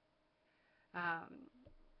 Um,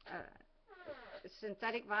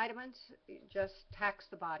 Synthetic vitamins just tax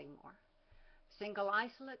the body more. Single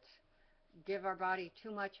isolates give our body too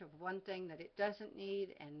much of one thing that it doesn't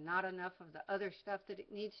need and not enough of the other stuff that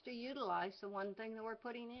it needs to utilize the one thing that we're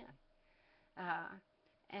putting in.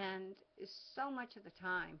 And so much of the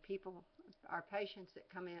time, our patients that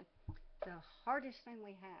come in, the hardest thing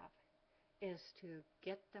we have is to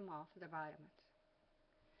get them off of the vitamins.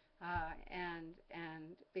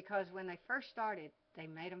 And because when they first started, they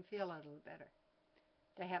made them feel a little better.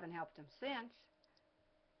 They haven't helped them since,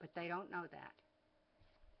 but they don't know that.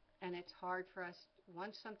 And it's hard for us,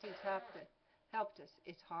 once something's helped us,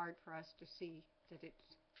 it's hard for us to see that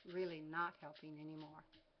it's really not helping anymore.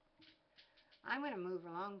 I'm going to move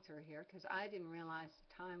along through here because I didn't realize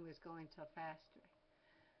the time was going so fast.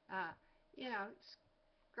 Uh, you know,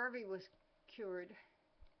 Scurvy was cured.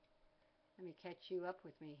 Let me catch you up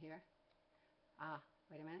with me here.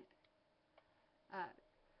 Wait a minute. Uh,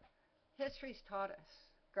 History's taught us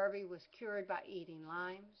scurvy was cured by eating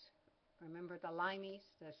limes. Remember the limeys,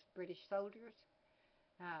 the British soldiers?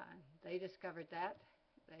 Uh, they discovered that.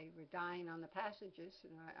 They were dying on the passages,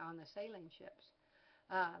 on the sailing ships.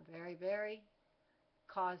 Very, very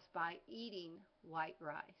caused by eating white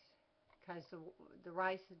rice because the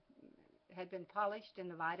rice had been polished and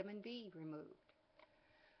the vitamin B removed.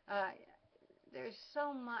 Uh, there's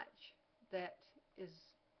so much that is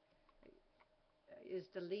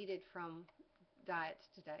deleted from diets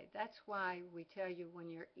today. That's why we tell you when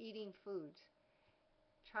you're eating foods,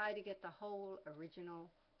 try to get the whole original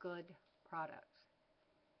good products.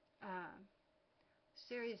 Uh,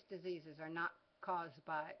 Serious diseases are not caused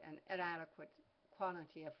by an inadequate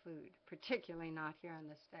quantity of food, particularly not here in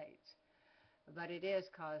the States, but it is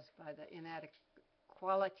caused by the inadequate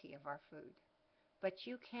quality of our food. But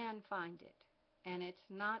you can find it, and it's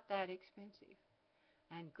not that expensive.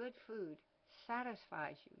 And good food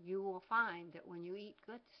satisfies you. You will find that when you eat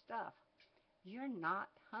good stuff, you're not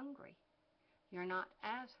hungry. You're not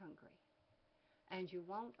as hungry, and you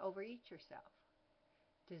won't overeat yourself.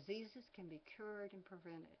 Diseases can be cured and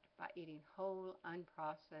prevented by eating whole,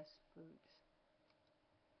 unprocessed foods.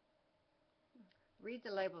 Read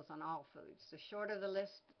the labels on all foods. The shorter the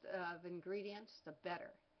list of ingredients, the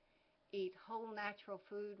better. Eat whole natural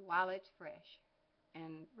food while it's fresh.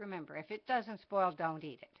 And remember, if it doesn't spoil, don't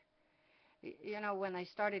eat it. When they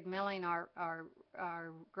started milling our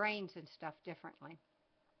grains and stuff differently,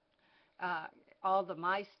 all the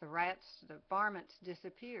mice, the rats, the varmints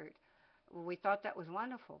disappeared. Well, we thought that was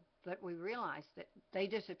wonderful, but we realized that they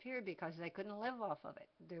disappeared because they couldn't live off of it.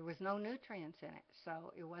 There was no nutrients in it,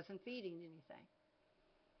 so it wasn't feeding anything.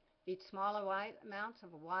 Eat smaller amounts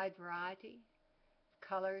of a wide variety,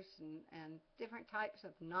 colors, and different types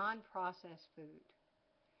of non-processed food.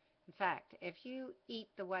 In fact, if you eat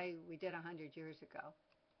the way we did 100 years ago,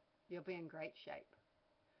 you'll be in great shape.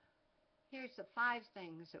 Here's the 5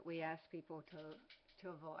 things that we ask people to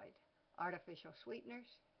avoid: artificial sweeteners,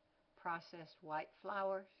 processed white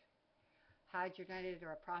flours, hydrogenated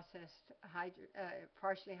or processed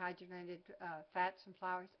partially hydrogenated fats and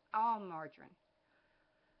flours, all margarine.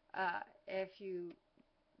 If you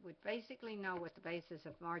would basically know what the basis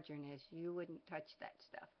of margarine is, you wouldn't touch that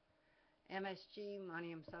stuff. MSG,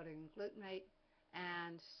 ammonium sodium glutamate,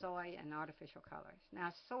 and soy and artificial colors.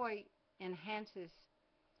 Now, soy enhances,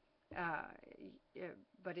 uh,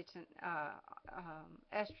 but it's an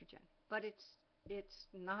estrogen, but it's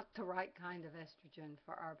not the right kind of estrogen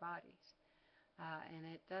for our bodies, and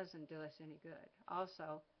it doesn't do us any good.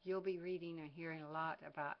 Also, you'll be reading and hearing a lot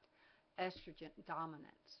about estrogen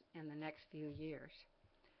dominance in the next few years,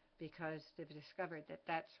 because they've discovered that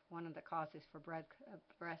that's one of the causes for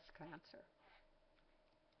breast cancer.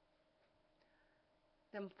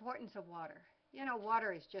 The importance of water. You know,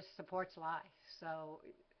 water is just supports life. So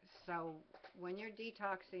when you're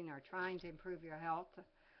detoxing or trying to improve your health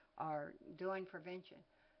or doing prevention,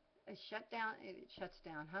 it shuts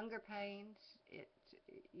down hunger pains. It,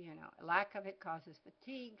 lack of it causes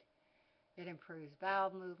fatigue. It improves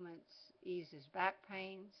bowel movements, eases back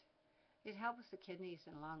pains. It helps the kidneys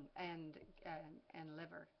and lung and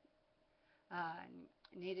liver. Uh,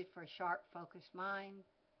 Needed for a sharp, focused mind,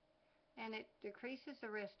 and it decreases the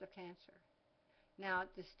risk of cancer. Now,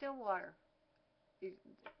 distilled water.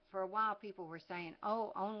 For a while, people were saying,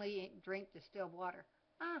 "Oh, only drink distilled water."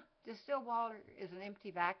 Distilled water is an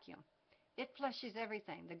empty vacuum. It flushes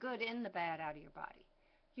everything, the good and the bad, out of your body.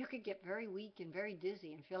 You could get very weak and very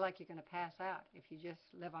dizzy and feel like you're going to pass out if you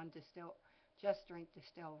just drink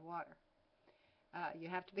distilled water. You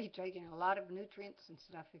have to be drinking a lot of nutrients and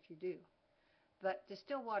stuff if you do. But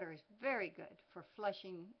distilled water is very good for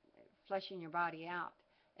flushing your body out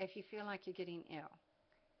if you feel like you're getting ill.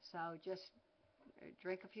 So just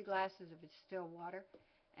drink a few glasses of distilled water,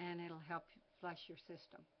 and it'll help flush your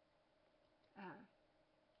system.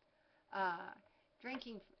 Uh, uh,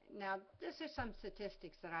 Drinking. Now, this are some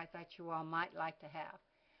statistics that I thought you all might like to have.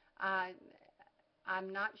 Uh,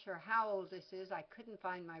 I'm not sure how old this is. I couldn't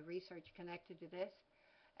find my research connected to this.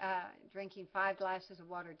 Drinking 5 glasses of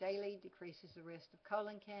water daily decreases the risk of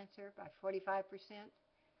colon cancer by 45%.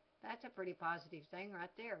 That's a pretty positive thing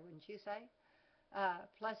right there, wouldn't you say?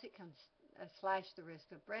 Plus, it can slash the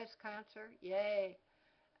risk of breast cancer. Yay!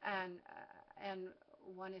 And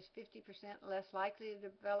one is 50% less likely to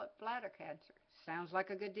develop bladder cancer. Sounds like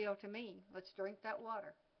a good deal to me. Let's drink that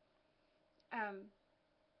water. Um,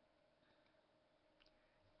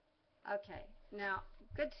 okay, now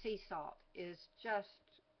good sea salt is just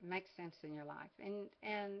makes sense in your life,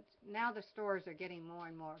 and now the stores are getting more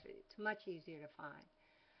and more of it. It's much easier to find.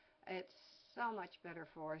 It's so much better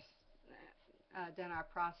for us than our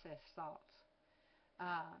processed salts.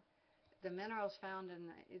 Uh, the minerals found in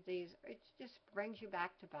these, it just brings you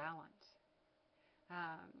back to balance.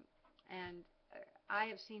 Um, and I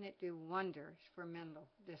have seen it do wonders for mental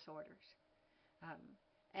disorders. Um,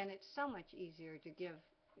 and it's so much easier to give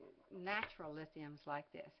natural lithiums like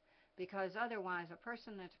this, because otherwise a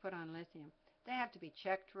person that's put on lithium, they have to be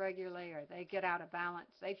checked regularly, or they get out of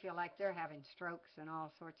balance. They feel like they're having strokes and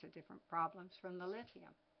all sorts of different problems from the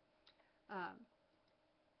lithium. Um,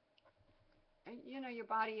 and your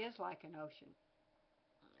body is like an ocean.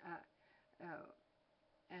 Uh, uh,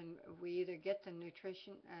 and we either get the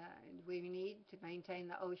nutrition we need to maintain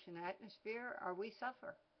the ocean atmosphere, or we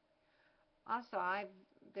suffer. Also, at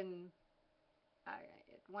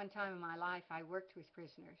one time in my life, I worked with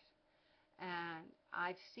prisoners, and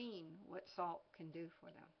I've seen what salt can do for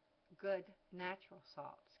them. Good natural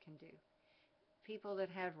salts can do. People that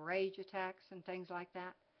have rage attacks and things like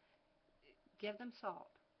that, give them salt.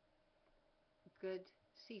 Good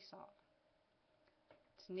sea salt.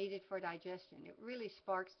 It's needed for digestion. It really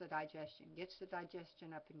sparks the digestion, gets the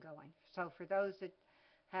digestion up and going. So for those that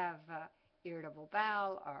have irritable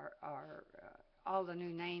bowel, or all the new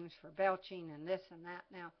names for belching and this and that,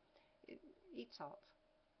 now, eat salts.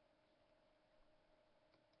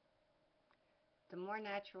 The more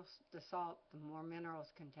natural the salt, the more minerals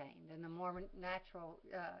contained, and the more natural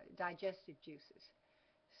digestive juices.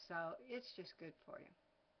 So it's just good for you.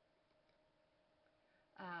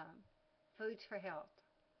 Um, Foods for health.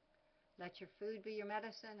 Let your food be your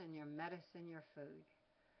medicine and your medicine your food.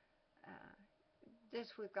 Uh, this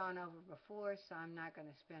we've gone over before, so I'm not going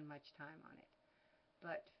to spend much time on it.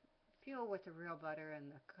 But fuel with the real butter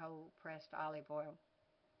and the cold-pressed olive oil,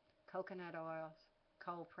 coconut oils,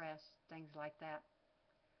 cold-pressed, things like that.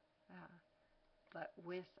 Uh, but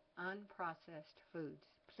with unprocessed foods,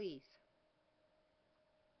 please.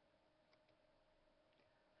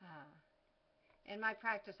 Uh, in my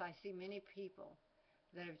practice, I see many people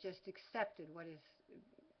that have just accepted what is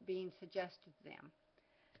being suggested to them.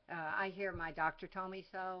 I hear my doctor told me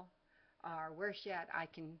so, or worse yet,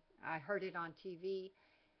 I heard it on TV.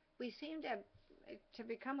 We seem to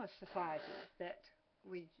become a society that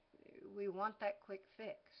we we want that quick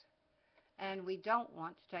fix, and we don't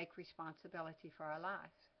want to take responsibility for our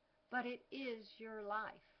lives. But it is your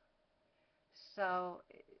life, so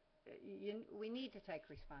we need to take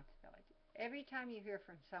responsibility. Every time you hear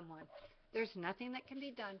from someone, there's nothing that can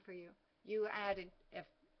be done for you. You added,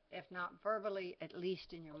 if not verbally, at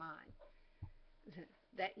least in your mind,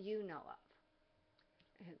 that you know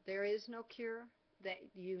of. There is no cure that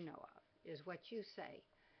you know of, is what you say.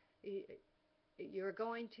 You're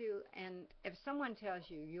going to, and if someone tells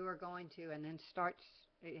you you are going to, and then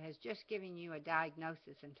has just given you a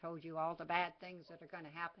diagnosis and told you all the bad things that are going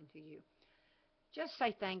to happen to you, just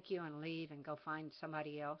say thank you and leave and go find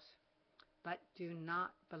somebody else. But do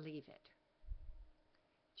not believe it.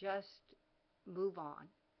 Just move on,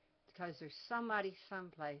 because there's somebody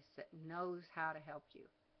someplace that knows how to help you,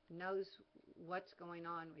 knows what's going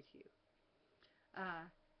on with you.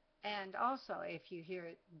 And also, if you hear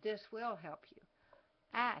it, this will help you.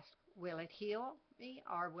 Ask, will it heal me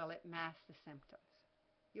or will it mask the symptoms?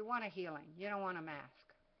 You want a healing. You don't want a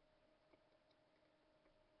mask.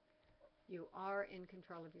 You are in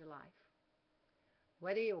control of your life,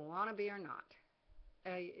 whether you want to be or not.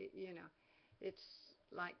 You know, it's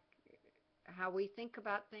like how we think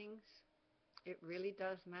about things. It really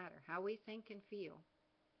does matter. How we think and feel.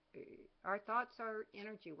 Our thoughts are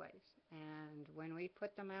energy waves, and when we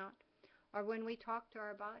put them out, or when we talk to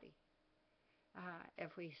our body,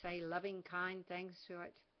 if we say loving, kind things to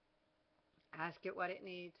it, ask it what it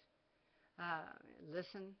needs, uh,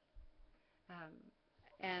 listen, um,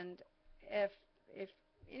 and if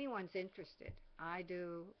anyone's interested, I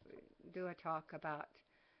do a talk about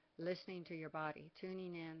listening to your body,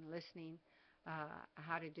 tuning in, listening,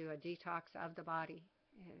 how to do a detox of the body,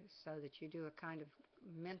 so that you do a kind of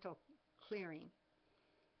mental clearing.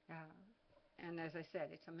 Uh, and as I said,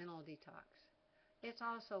 it's a mental detox. It's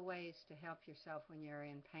also ways to help yourself when you're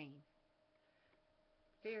in pain.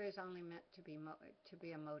 Fear is only meant to be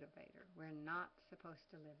a motivator. We're not supposed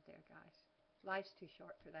to live there, guys. Life's too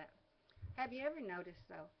short for that. Have you ever noticed,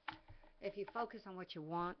 though, if you focus on what you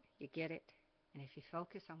want, you get it. And if you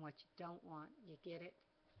focus on what you don't want, you get it.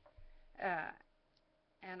 Uh,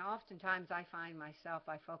 and oftentimes I find myself,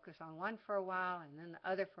 I focus on one for a while and then the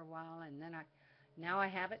other for a while, and then now I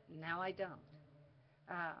have it, and now I don't.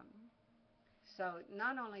 Um, so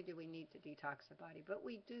not only do we need to detox the body, but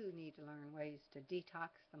we do need to learn ways to detox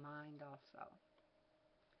the mind also.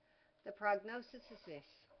 The prognosis is this,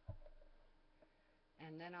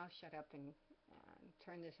 and then I'll shut up and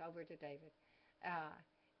turn this over to David,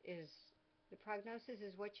 is the prognosis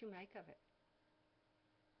is what you make of it.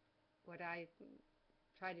 What I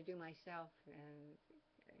try to do myself and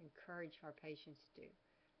encourage our patients to do.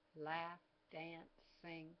 Laugh, dance,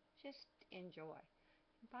 sing, just enjoy.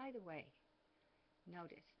 And by the way,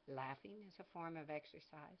 notice laughing is a form of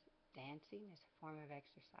exercise, dancing is a form of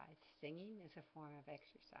exercise, singing is a form of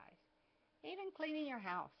exercise, even cleaning your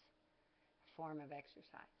house, a form of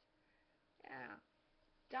exercise. Uh,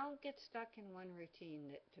 don't get stuck in one routine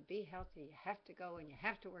that to be healthy you have to go and you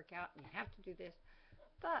have to work out and you have to do this,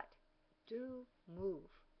 but do move.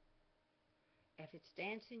 If it's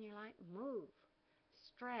dancing you like, move,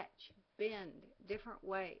 stretch, bend, different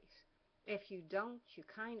ways. If you don't, you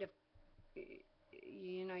kind of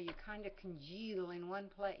congeal in one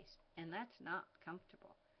place, and that's not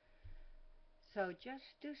comfortable. So just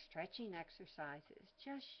do stretching exercises.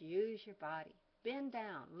 Just use your body. Bend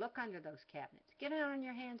down. Look under those cabinets. Get out on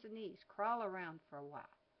your hands and knees. Crawl around for a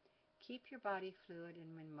while. Keep your body fluid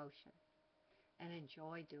and in motion, and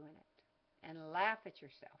enjoy doing it. And laugh at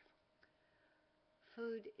yourself.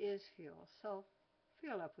 Food is fuel, so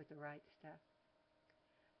fuel up with the right stuff.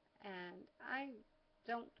 And I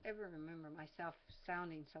don't ever remember myself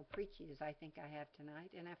sounding so preachy as I think I have tonight,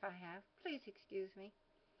 and if I have, please excuse me.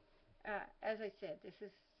 As I said, this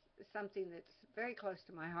is something that's very close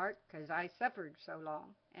to my heart because I suffered so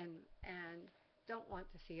long and don't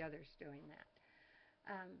want to see others doing that.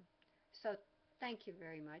 So thank you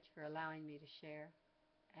very much for allowing me to share.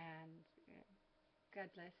 And God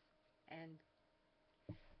bless. And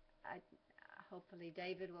I, hopefully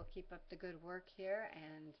David will keep up the good work here,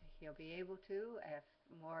 and he'll be able to if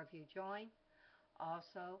more of you join.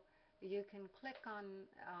 Also, you can click on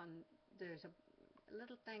there's a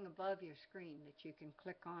little thing above your screen that you can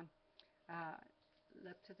click on. Uh,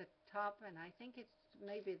 look to the top, and I think it's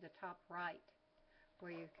maybe the top right,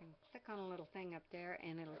 where you can click on a little thing up there,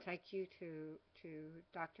 and it'll take you to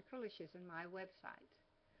Dr. Kulish's and my website.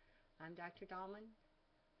 I'm Dr. Dahlmann,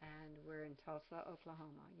 and we're in Tulsa,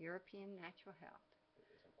 Oklahoma, European Natural Health.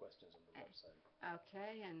 There's some questions on the website.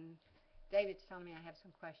 Okay, and David's telling me I have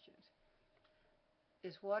some questions.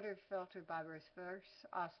 Is water filtered by reverse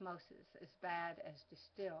osmosis as bad as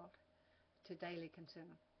distilled to daily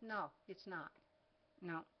consume? No, it's not.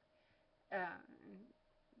 No. Uh,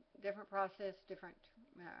 Different process, different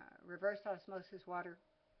reverse osmosis water.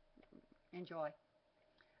 Enjoy.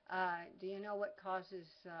 Do you know what causes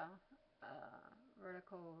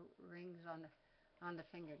vertical rings on the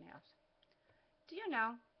fingernails? Do you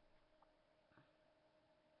know?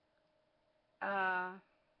 Uh,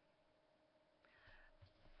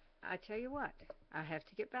 I tell you what, I have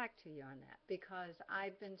to get back to you on that because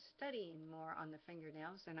I've been studying more on the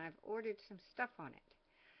fingernails and I've ordered some stuff on it.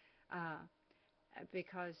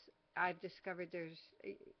 Because I've discovered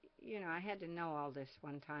I had to know all this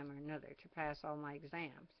one time or another to pass all my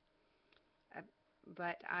exams. Uh,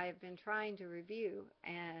 but I've been trying to review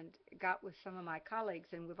and got with some of my colleagues,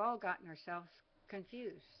 and we've all gotten ourselves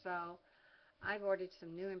confused. So I've ordered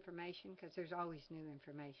some new information because there's always new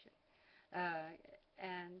information.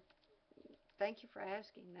 And thank you for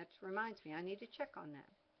asking. That reminds me, I need to check on that.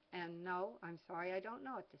 And no, I'm sorry, I don't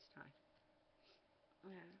know at this time.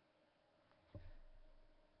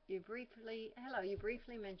 You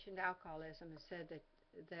briefly mentioned alcoholism and said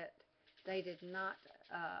that they did not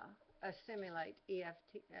assimilate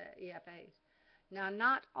EFAs. Now,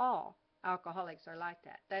 not all alcoholics are like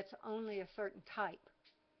that. That's only a certain type.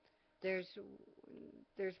 There's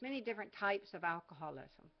many different types of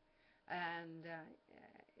alcoholism, and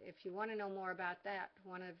if you want to know more about that,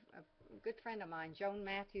 a good friend of mine, Joan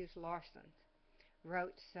Matthews Larson,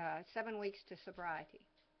 wrote 7 Weeks to Sobriety.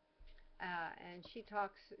 And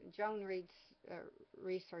Joan reads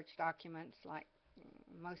research documents like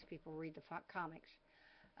most people read the comics.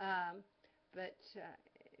 But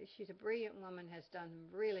she's a brilliant woman, has done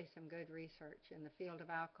really some good research in the field of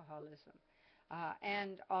alcoholism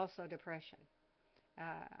and also depression.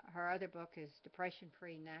 Her other book is Depression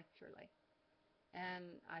Free Naturally. And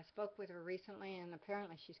I spoke with her recently, and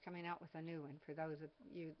apparently she's coming out with a new one. For those of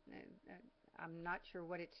you, I'm not sure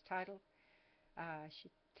what it's titled.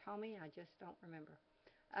 She Tommie, I just don't remember.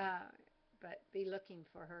 But be looking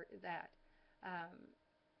for that.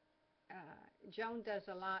 Joan does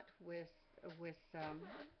a lot with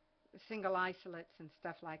single isolates and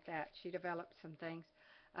stuff like that. She developed some things.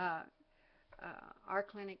 Our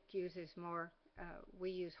clinic uses more. We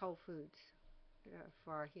use whole foods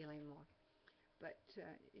for our healing more. But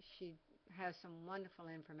she has some wonderful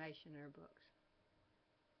information in her books.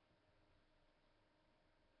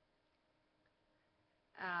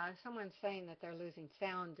 Someone's saying that they're losing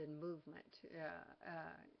sound and movement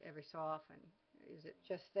every so often. Is it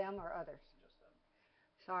just them or others? Just them.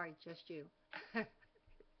 Sorry, just you.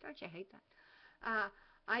 Don't you hate that?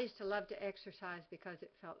 I used to love to exercise because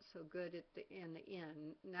it felt so good in the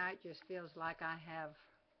end. Now it just feels like I have.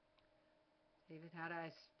 David, how do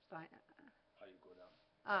I find? How you go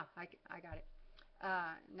down? I got it.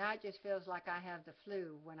 Now it just feels like I have the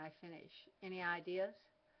flu when I finish. Any ideas?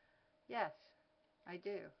 Yes, I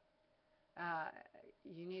do.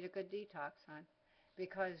 You need a good detox, hon,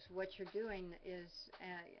 because what you're doing is,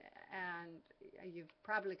 and you've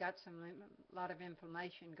probably got a lot of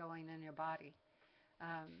inflammation going in your body.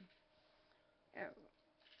 Uh,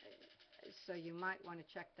 so you might want to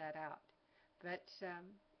check that out. But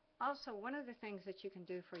also, one of the things that you can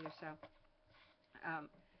do for yourself,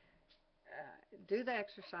 do the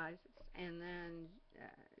exercises and then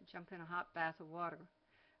jump in a hot bath of water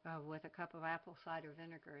with a cup of apple cider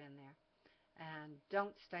vinegar in there. And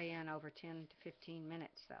don't stay in over 10 to 15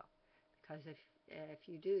 minutes, though, because if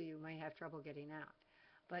you do, you may have trouble getting out.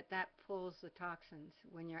 But that pulls the toxins.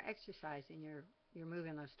 When you're exercising, you're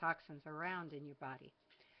moving those toxins around in your body.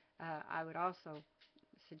 I would also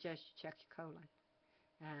suggest you check your colon,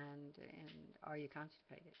 and are you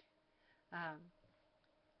constipated?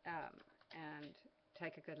 And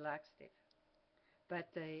take a good laxative.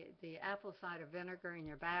 But the apple cider vinegar in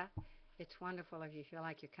your bath, it's wonderful if you feel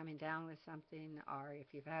like you're coming down with something, or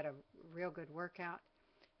if you've had a real good workout.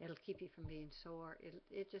 It'll keep you from being sore.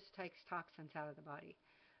 It just takes toxins out of the body.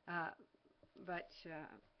 But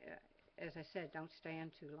as I said, don't stay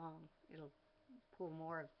in too long. It'll pull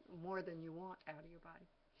more than you want out of your body.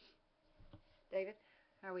 David,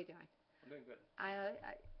 how are we doing? I'm doing good.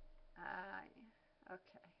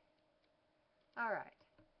 Okay. All right.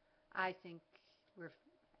 I think we're.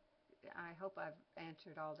 I hope I've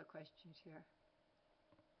answered all the questions here.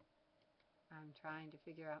 I'm trying to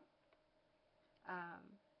figure out. Um,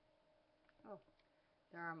 oh,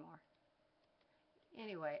 there are more.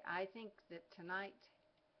 Anyway, I think that tonight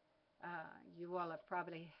you all have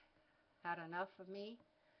probably had enough of me,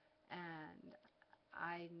 and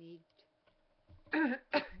I need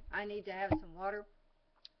I need to have some water.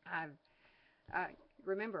 I've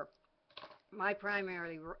remember my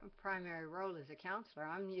primary role as a counselor.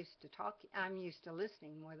 I'm used to talking. I'm used to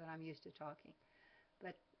listening more than I'm used to talking.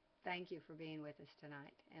 But thank you for being with us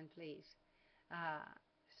tonight, and please uh,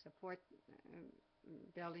 support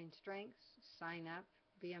building strengths. Sign up,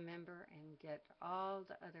 be a member, and get all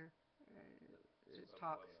the other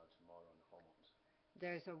talks. Webinar tomorrow on hormones.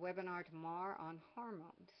 There's a webinar tomorrow on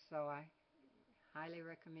hormones, so I highly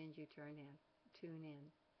recommend you tune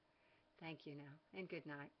in. Thank you now, and good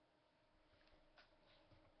night.